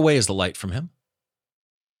 How far away is the light from him?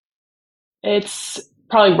 it's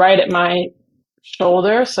probably right at my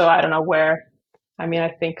shoulder, so I don't know where. I mean, I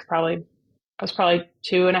think probably I was probably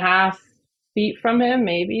 2.5 feet from him,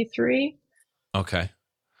 maybe three. Okay.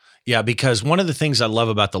 Yeah, because one of the things I love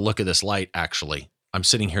about the look of this light, actually, I'm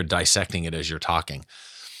sitting here dissecting it as you're talking,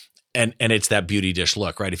 and it's that beauty dish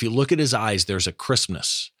look, right? If you look at his eyes, there's a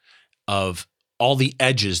crispness of all the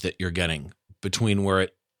edges that you're getting between where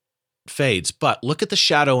it fades. But look at the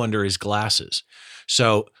shadow under his glasses.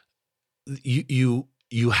 So you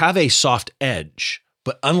have a soft edge,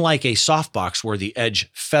 but unlike a softbox where the edge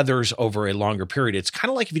feathers over a longer period, it's kind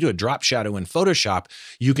of like if you do a drop shadow in Photoshop,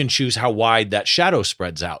 you can choose how wide that shadow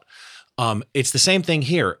spreads out. It's the same thing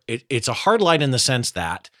here. It's a hard light in the sense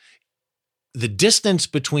that the distance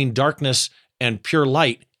between darkness and pure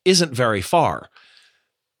light isn't very far.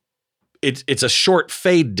 It's a short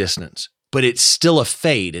fade distance, but it's still a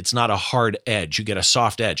fade. It's not a hard edge. You get a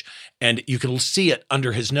soft edge. And you can see it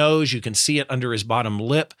under his nose. You can see it under his bottom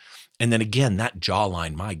lip. And then again, that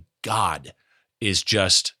jawline, my God, is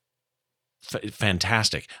just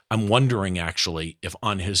fantastic. I'm wondering actually if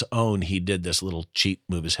on his own he did this little cheat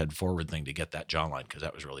move his head forward thing to get that jawline, because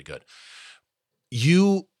that was really good.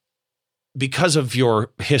 You, because of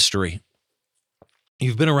your history,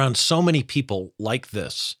 you've been around so many people like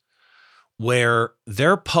this where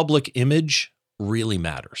their public image really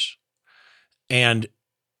matters. And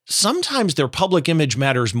sometimes their public image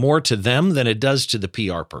matters more to them than it does to the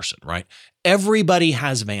PR person, right? Everybody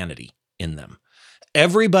has vanity in them.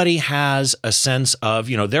 Everybody has a sense of,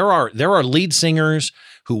 there are lead singers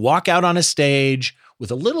who walk out on a stage with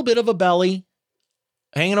a little bit of a belly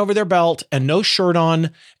hanging over their belt and no shirt on,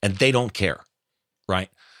 and they don't care, right?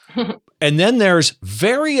 And then there's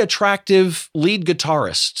very attractive lead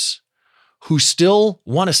guitarists who still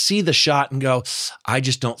want to see the shot and go, I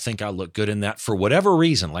just don't think I look good in that for whatever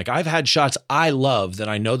reason. Like I've had shots I love that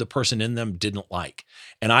I know the person in them didn't like,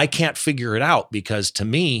 and I can't figure it out because to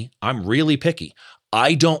me, I'm really picky.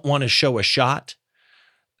 I don't want to show a shot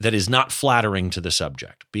that is not flattering to the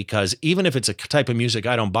subject, because even if it's a type of music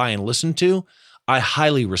I don't buy and listen to, I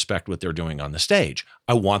highly respect what they're doing on the stage.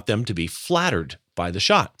 I want them to be flattered by the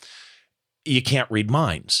shot. You can't read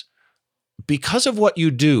minds. Because of what you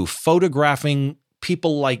do, photographing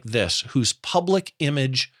people like this, whose public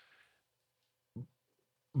image,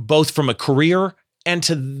 both from a career and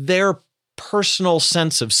to their personal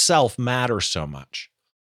sense of self, matters so much.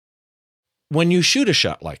 When you shoot a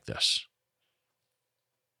shot like this,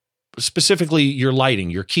 specifically your lighting,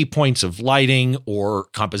 your key points of lighting or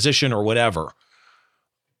composition or whatever,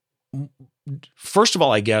 first of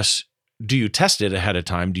all, I guess, do you test it ahead of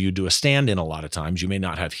time? Do you do a stand-in a lot of times? You may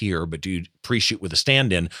not have here, but do you pre-shoot with a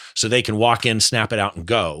stand-in so they can walk in, snap it out, and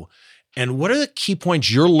go? And what are the key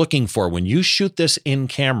points you're looking for when you shoot this in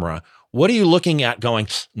camera? What are you looking at going,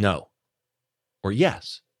 no, or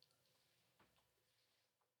yes?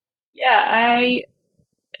 Yeah, it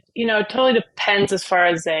totally depends as far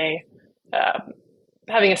as having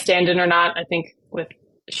a stand-in or not. I think with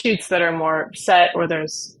shoots that are more set or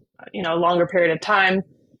there's, a longer period of time,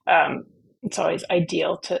 it's always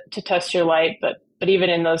ideal to test your light. But even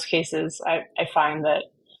in those cases, I find that,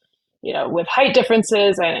 with height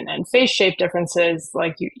differences and face shape differences,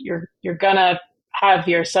 like you're gonna have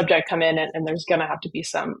your subject come in and there's gonna have to be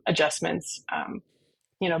some adjustments,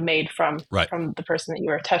 made from Right. from the person that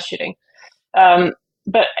you are test shooting.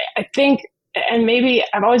 But I think, and maybe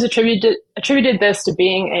I've always attributed this to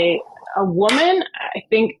being a woman, I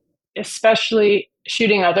think, especially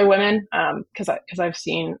shooting other women, because I've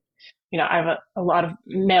seen, I have a lot of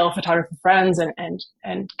male photographer friends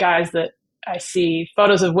and guys that I see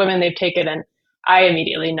photos of women they've taken, and I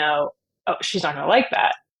immediately know, oh, she's not going to like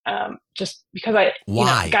that. Just because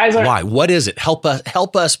guys are. Why? What is it? Help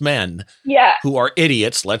us men who are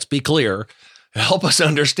idiots. Let's be clear. Help us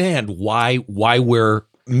understand why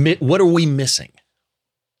what are we missing?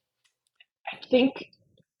 I think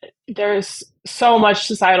there's so much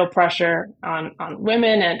societal pressure on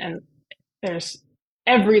women, and there's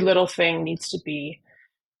every little thing needs to be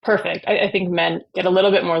perfect. I think men get a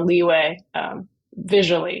little bit more leeway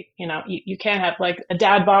visually. You can't have like a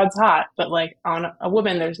dad bod's hot, but like on a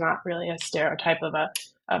woman, there's not really a stereotype of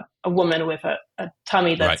a woman with a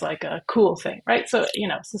tummy that's like a cool thing, right? So,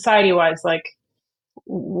 society wise, like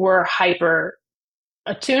we're hyper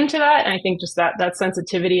attuned to that. And I think just that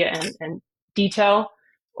sensitivity and detail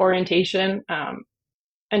orientation,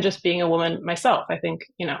 and just being a woman myself, I think,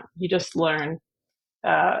 you just learn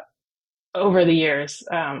over the years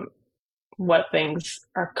what things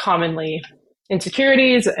are commonly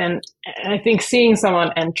insecurities. And I think seeing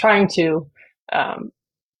someone and trying to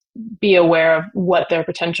be aware of what their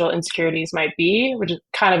potential insecurities might be, which is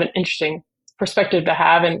kind of an interesting perspective to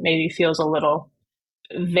have, and maybe feels a little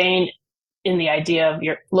vain in the idea of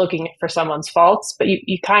you're looking for someone's faults, but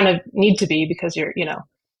you kind of need to be, because you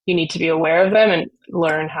need to be aware of them and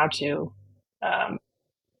learn how to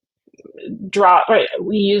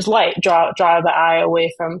we use light, draw the eye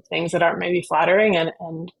away from things that aren't maybe flattering, and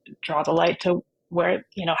draw the light to where,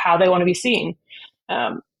 how they want to be seen.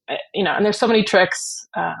 And there's so many tricks,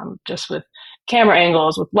 just with camera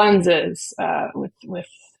angles, with lenses, with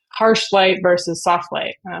harsh light versus soft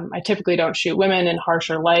light. I typically don't shoot women in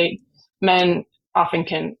harsher light. Men often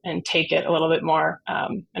can and take it a little bit more,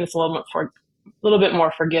 and it's a little bit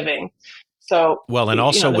more forgiving. So, well, and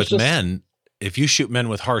also with men, if you shoot men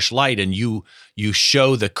with harsh light and you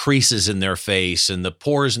show the creases in their face and the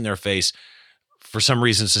pores in their face, for some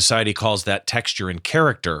reason society calls that texture and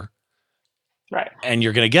character. Right. And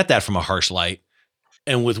you're going to get that from a harsh light.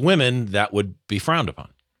 And with women, that would be frowned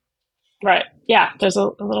upon. Right. Yeah. There's a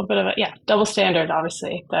little bit of double standard,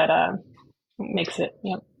 obviously, that makes it,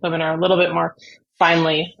 women are a little bit more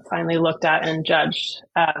finely looked at and judged.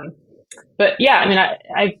 But yeah, I mean,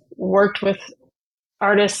 I've worked with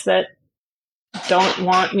artists that don't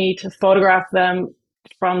want me to photograph them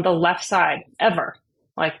from the left side ever.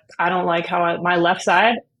 Like, I don't like how my left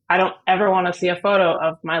side, I don't ever want to see a photo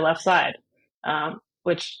of my left side,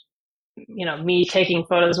 which, me taking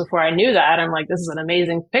photos before I knew that, I'm like, this is an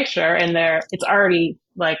amazing picture. And it's already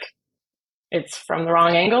like, it's from the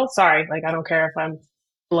wrong angle. Sorry. Like, I don't care if I'm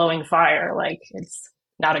blowing fire. Like, it's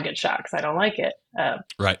not a good shot because I don't like it.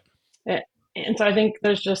 Right. And so I think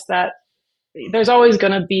there's just that, there's always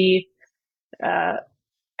going to be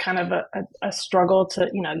kind of a struggle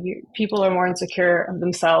to, people are more insecure of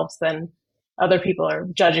themselves than other people are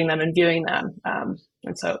judging them and viewing them.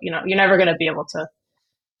 And so, you're never going to be able to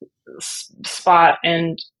spot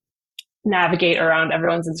and navigate around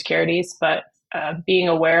everyone's insecurities, but being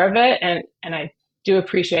aware of it. And I do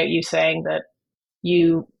appreciate you saying that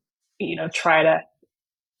you try to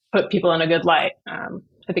put people in a good light.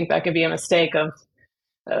 I think that could be a mistake of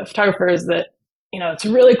photographers that, it's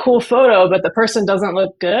a really cool photo, but the person doesn't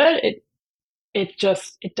look good.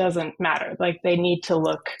 It doesn't matter. Like, they need to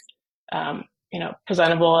look,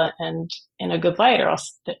 presentable and in a good light, or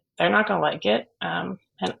else they're not going to like it. And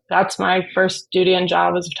that's my first duty and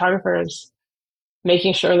job as a photographer, is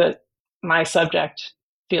making sure that my subject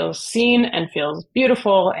feels seen and feels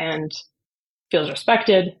beautiful and feels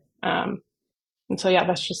respected. And so, yeah,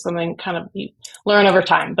 that's just something kind of you learn over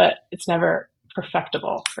time, but it's never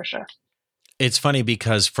perfectible for sure. It's funny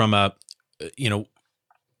because from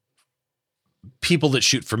people that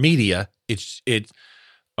shoot for media,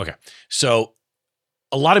 okay. So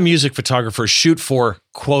a lot of music photographers shoot for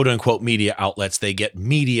quote unquote media outlets. They get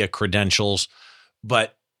media credentials,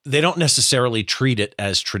 but they don't necessarily treat it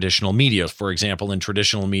as traditional media. For example, in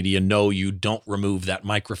traditional media, no, you don't remove that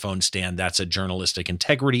microphone stand. That's a journalistic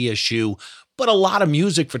integrity issue. But a lot of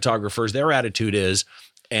music photographers, their attitude is,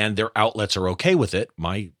 and their outlets are okay with it.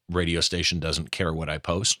 My radio station doesn't care what I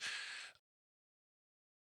post,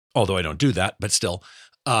 although I don't do that, but still.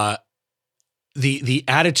 The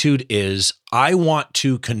attitude is, I want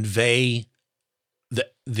to convey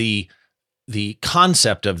the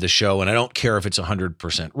concept of the show, and I don't care if it's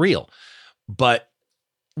 100% real. But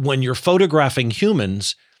when you're photographing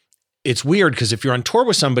humans, it's weird because if you're on tour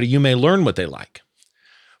with somebody, you may learn what they like.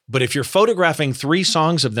 But if you're photographing 3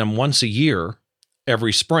 songs of them once a year,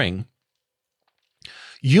 every spring,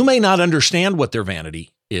 You may not understand what their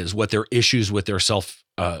vanity is, what their issues with their self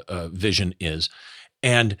vision is,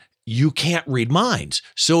 and you can't read minds.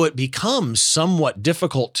 So it becomes somewhat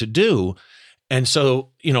difficult to do. And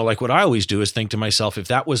so, like what I always do is think to myself, if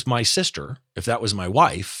that was my sister, if that was my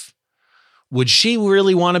wife, would she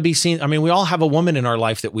really want to be seen? I mean, we all have a woman in our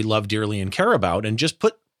life that we love dearly and care about, and just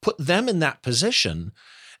put them in that position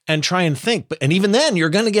and try and think. And even then, you're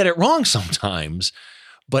going to get it wrong sometimes.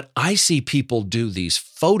 But I see people do these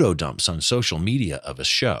photo dumps on social media of a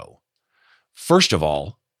show. First of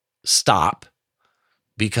all, stop.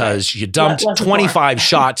 Because you dumped 25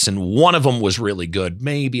 shots and one of them was really good.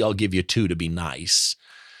 Maybe I'll give you 2 to be nice.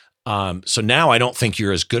 So now I don't think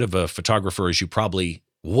you're as good of a photographer as you probably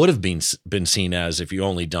would have been seen as if you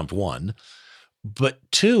only dumped 1. But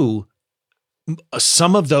 2,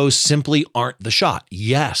 some of those simply aren't the shot.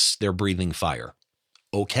 Yes, they're breathing fire.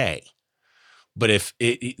 Okay. But if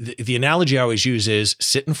the analogy I always use is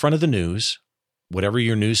sit in front of the news, whatever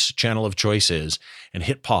your news channel of choice is, and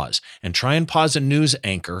hit pause and try and pause a news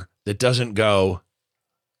anchor that doesn't go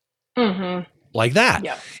like that.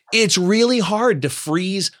 Yeah. It's really hard to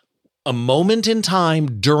freeze a moment in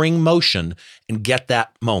time during motion and get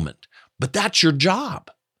that moment. But that's your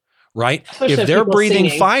job, right? Especially if they're breathing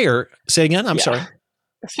singing. Fire, say again, I'm sorry.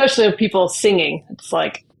 Especially with people singing. It's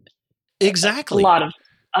like exactly a lot of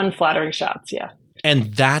unflattering shots. Yeah.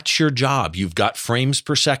 And that's your job. You've got frames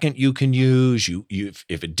per second you can use. If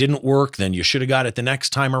it didn't work, then you should have got it the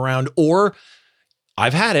next time around. Or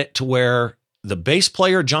I've had it to where the bass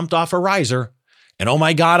player jumped off a riser and, oh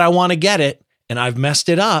my God, I want to get it. And I've messed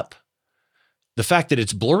it up. The fact that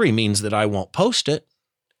it's blurry means that I won't post it.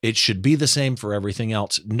 It should be the same for everything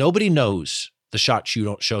else. Nobody knows the shots you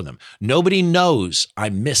don't show them. Nobody knows I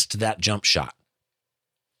missed that jump shot,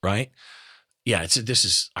 right? Yeah,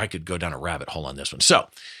 I could go down a rabbit hole on this one. So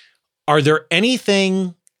are there any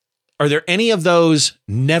of those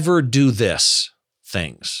never do this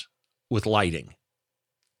things with lighting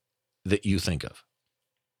that you think of?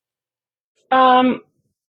 I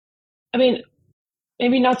mean,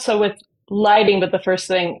 maybe not so with lighting, but the first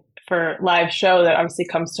thing for live show that obviously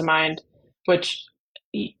comes to mind, which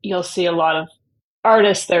you'll see a lot of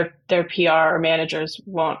artists, their PR or managers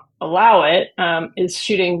won't allow it, is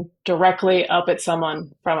shooting directly up at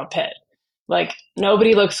someone from a pit. Like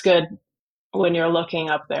nobody looks good when you're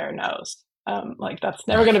looking up their nose. Like that's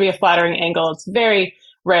never going to be a flattering angle. It's very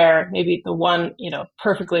rare. Maybe the one,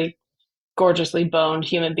 perfectly gorgeously boned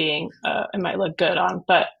human being, it might look good on,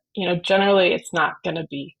 but generally it's not going to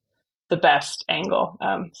be the best angle.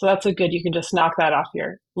 So that's you can just knock that off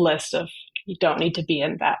your list of, you don't need to be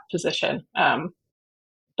in that position.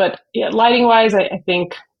 But yeah, lighting wise, I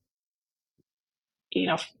think,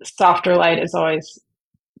 softer light is always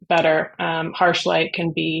better. Harsh light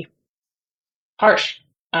can be harsh.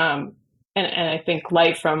 And I think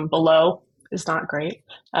light from below is not great.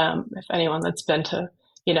 If anyone that's been to,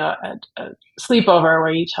 a sleepover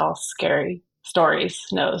where you tell scary stories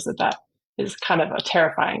knows that is kind of a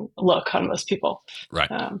terrifying look on most people. Right.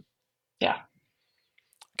 Yeah.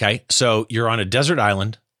 Okay. So you're on a desert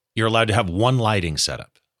island. You're allowed to have one lighting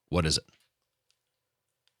setup. What is it?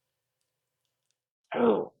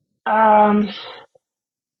 Oh,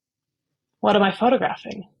 what am I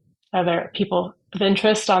photographing? Are there people of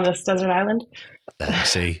interest on this desert island?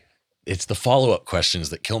 See, it's the follow-up questions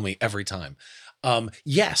that kill me every time.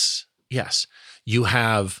 Yes. You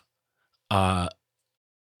have a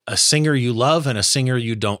singer you love and a singer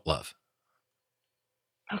you don't love.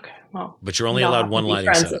 Okay, well, but you're only allowed one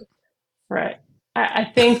lighting setup. Right.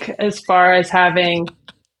 I think as far as having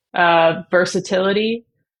versatility,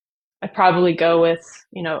 I'd probably go with,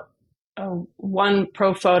 one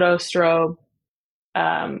Profoto strobe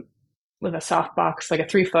with a softbox, like a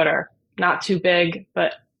 3-footer, not too big,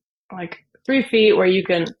 but like 3 feet where you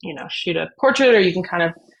can, shoot a portrait, or you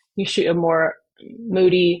can you shoot a more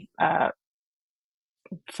moody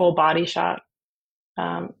full body shot.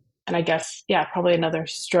 And I guess, probably another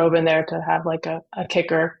strobe in there to have like a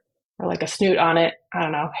kicker or like a snoot on it. I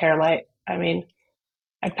don't know, hair light. I mean,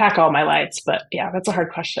 I'd pack all my lights, but yeah, that's a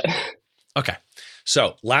hard question. Okay.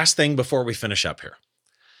 So last thing before we finish up here.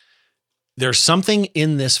 There's something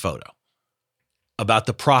in this photo about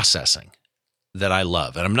the processing that I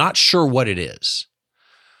love, and I'm not sure what it is,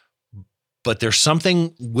 but there's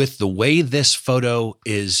something with the way this photo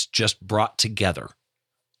is just brought together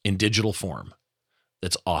in digital form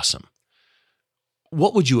that's awesome.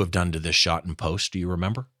 What would you have done to this shot in post? Do you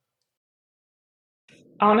remember?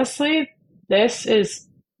 Honestly, this is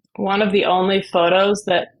one of the only photos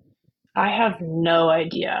that I have no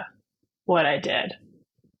idea what I did.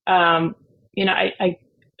 I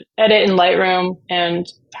edit in Lightroom and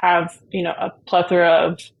have, a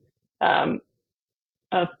plethora um,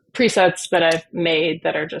 of presets that I've made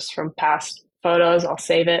that are just from past photos. I'll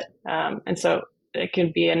save it. And so it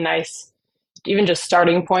can be a nice, even just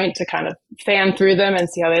starting point to kind of fan through them and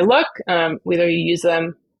see how they look. Whether you use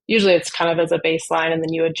them, usually it's kind of as a baseline and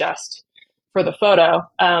then you adjust for the photo.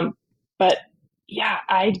 But yeah,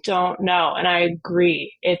 I don't know. And I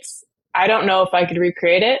agree. I don't know if I could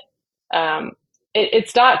recreate it.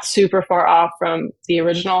 It's not super far off from the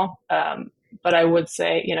original. But I would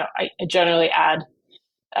say, I generally add,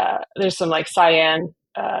 there's some like cyan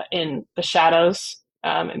in the shadows,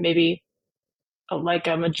 and maybe like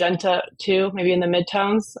a magenta too, maybe in the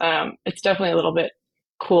midtones. It's definitely a little bit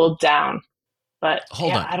cooled down, but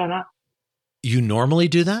Hold yeah, on. I don't know. You normally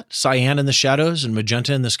do that? Cyan in the shadows and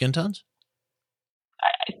magenta in the skin tones?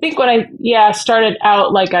 I think when I started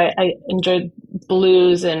out, like I enjoyed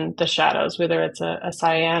blues and the shadows, whether it's a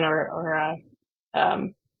cyan or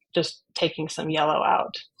just taking some yellow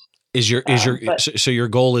out. But So your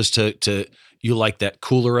goal is to you like that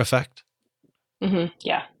cooler effect?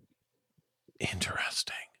 yeah,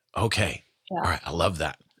 Interesting. Okay. yeah. All right. I love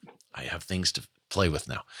that. I have things to play with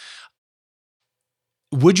now.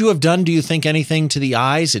 Would you have done, do you think, anything to the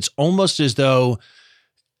eyes? It's almost as though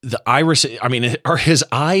the iris, I mean, are his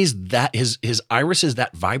eyes that his iris is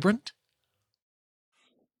that vibrant?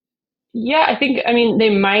 Yeah, I mean, they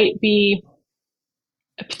might be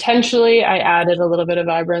potentially. I added a little bit of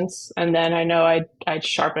vibrance, and then I know I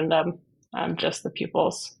sharpened them, just the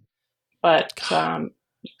pupils. But God,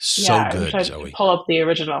 so yeah, I'm good, trying to Zoe. pull up the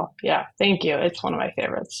original. Yeah, thank you. It's one of my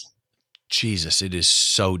favorites. Jesus, it is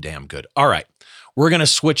so damn good. All right. We're going to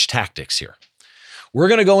switch tactics here. We're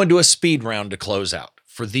going to go into a speed round to close out.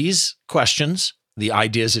 For these questions, the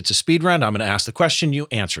idea is it's a speed round. I'm going to ask the question, you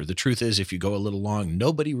answer. The truth is, if you go a little long,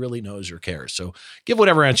 nobody really knows or cares. So give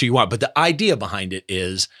whatever answer you want. But the idea behind it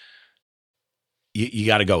is you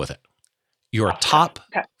got to go with it. Your top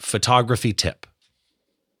Okay. photography tip.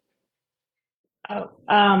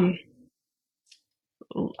 Oh,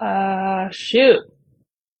 shoot.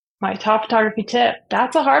 My top photography tip.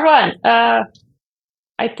 That's a hard one.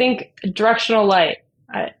 I think directional light.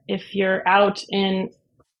 If you're out in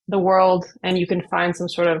the world and you can find some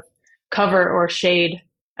sort of cover or shade,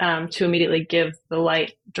 to immediately give the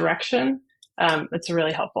light direction, it's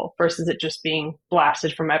really helpful versus it just being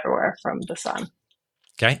blasted from everywhere from the sun.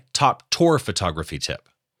 Okay. Top tour photography tip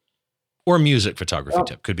or music photography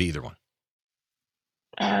tip. Could be either one.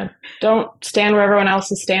 Uh, don't stand where everyone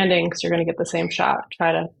else is standing because you're going to get the same shot.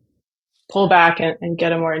 Try to pull back and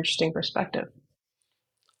get a more interesting perspective.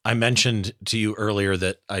 I mentioned to you earlier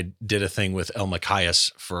that I did a thing with El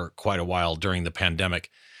Macias for quite a while during the pandemic.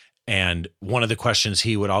 And one of the questions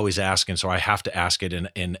he would always ask, and so I have to ask it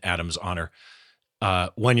in Adam's honor,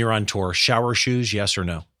 when you're on tour, shower shoes, yes or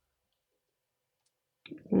no?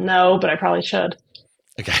 No, but I probably should.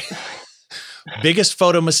 Okay. Biggest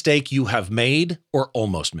photo mistake you have made or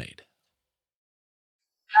almost made?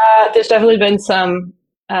 There's definitely been some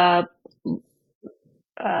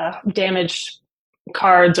damaged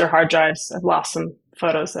cards or hard drives. I've lost some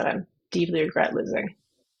photos that I deeply regret losing.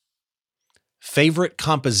 Favorite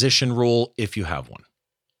composition rule if you have one?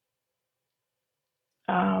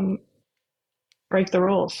 Break the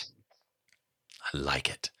rules. I like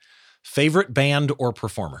it. Favorite band or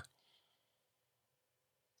performer?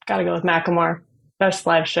 Got to go with Macklemore. Best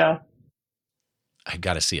live show. I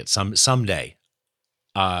got to see it someday.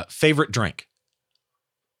 Favorite drink?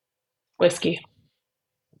 Whiskey.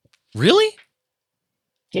 Really?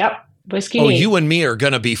 Yep. Whiskey. Oh, you and me are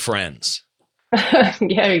going to be friends. Yeah,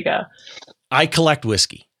 there you go. I collect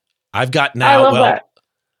whiskey. I've got now, I love that.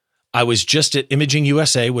 I was just at Imaging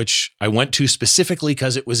USA, which I went to specifically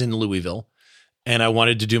because it was in Louisville, and I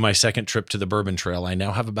wanted to do my second trip to the Bourbon Trail. I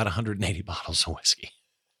now have about 180 bottles of whiskey.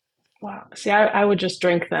 Wow. See, I would just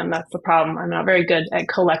drink them. That's the problem. I'm not very good at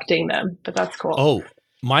collecting them, but that's cool. Oh,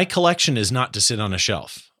 my collection is not to sit on a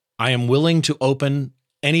shelf. I am willing to open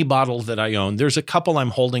any bottle that I own. There's a couple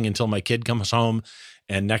I'm holding until my kid comes home,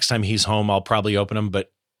 and next time he's home, I'll probably open them,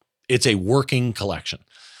 but it's a working collection.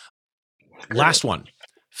 Great. Last one.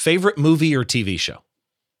 Favorite movie or TV show?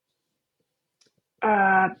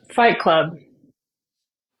 Fight Club.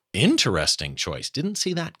 Interesting choice. Didn't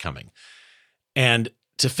see that coming. And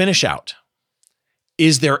to finish out,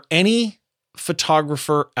 is there any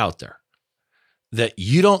photographer out there that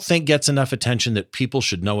you don't think gets enough attention that people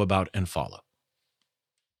should know about and follow?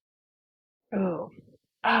 Oh,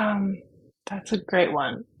 that's a great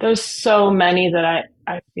one. There's so many that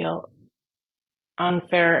I feel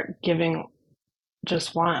unfair giving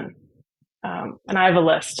just one. And I have a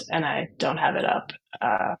list and I don't have it up.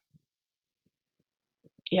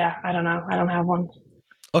 Yeah, I don't know. I don't have one.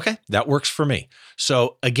 Okay, that works for me.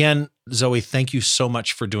 So again, Zoe, thank you so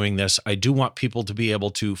much for doing this. I do want people to be able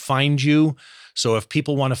to find you. So if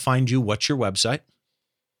people want to find you, what's your website?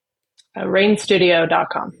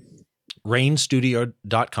 Rainstudio.com.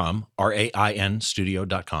 Rainstudio.com, RAIN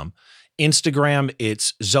studio.com. Instagram,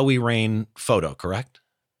 it's Zoe Rain Photo, correct?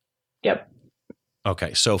 Yep.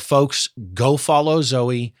 Okay, so folks, go follow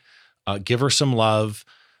Zoe. Give her some love.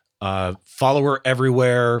 Follow her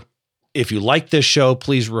everywhere. If you like this show,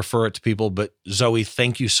 please refer it to people. But Zoe,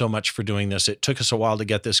 thank you so much for doing this. It took us a while to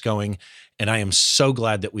get this going, and I am so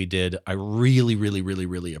glad that we did. I really, really, really,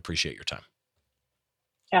 really appreciate your time.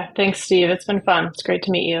 Yeah, thanks, Steve. It's been fun. It's great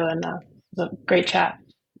to meet you, and it was a great chat.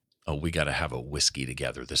 Oh, we got to have a whiskey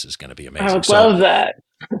together. This is going to be amazing. I would love that.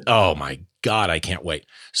 Oh my God, I can't wait.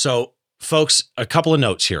 So folks, a couple of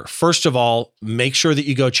notes here. First of all, make sure that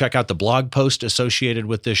you go check out the blog post associated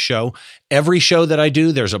with this show. Every show that I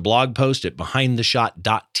do, there's a blog post at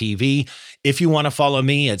behindtheshot.tv. If you want to follow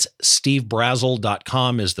me, it's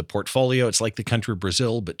stevebrazill.com is the portfolio. It's like the country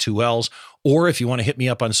Brazil, but 2 L's. Or if you want to hit me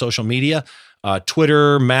up on social media,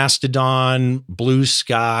 Twitter, Mastodon, Blue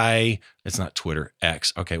Sky. It's not Twitter,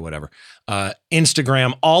 X. Okay, whatever.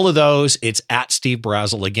 Instagram, all of those. It's at Steve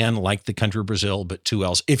Brazill. Again, like the country Brazil, but 2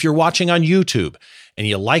 L's. If you're watching on YouTube and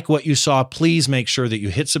you like what you saw, please make sure that you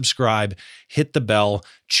hit subscribe, hit the bell,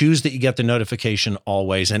 choose that you get the notification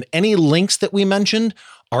always. And any links that we mentioned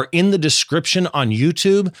are in the description on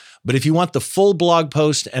YouTube. But if you want the full blog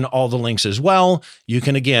post and all the links as well, you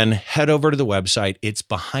can again head over to the website. It's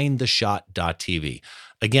behindtheshot.tv.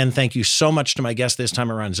 Again, thank you so much to my guest this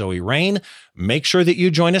time around, Zoe Rain. Make sure that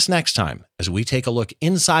you join us next time as we take a look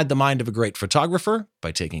inside the mind of a great photographer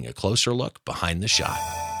by taking a closer look behind the shot.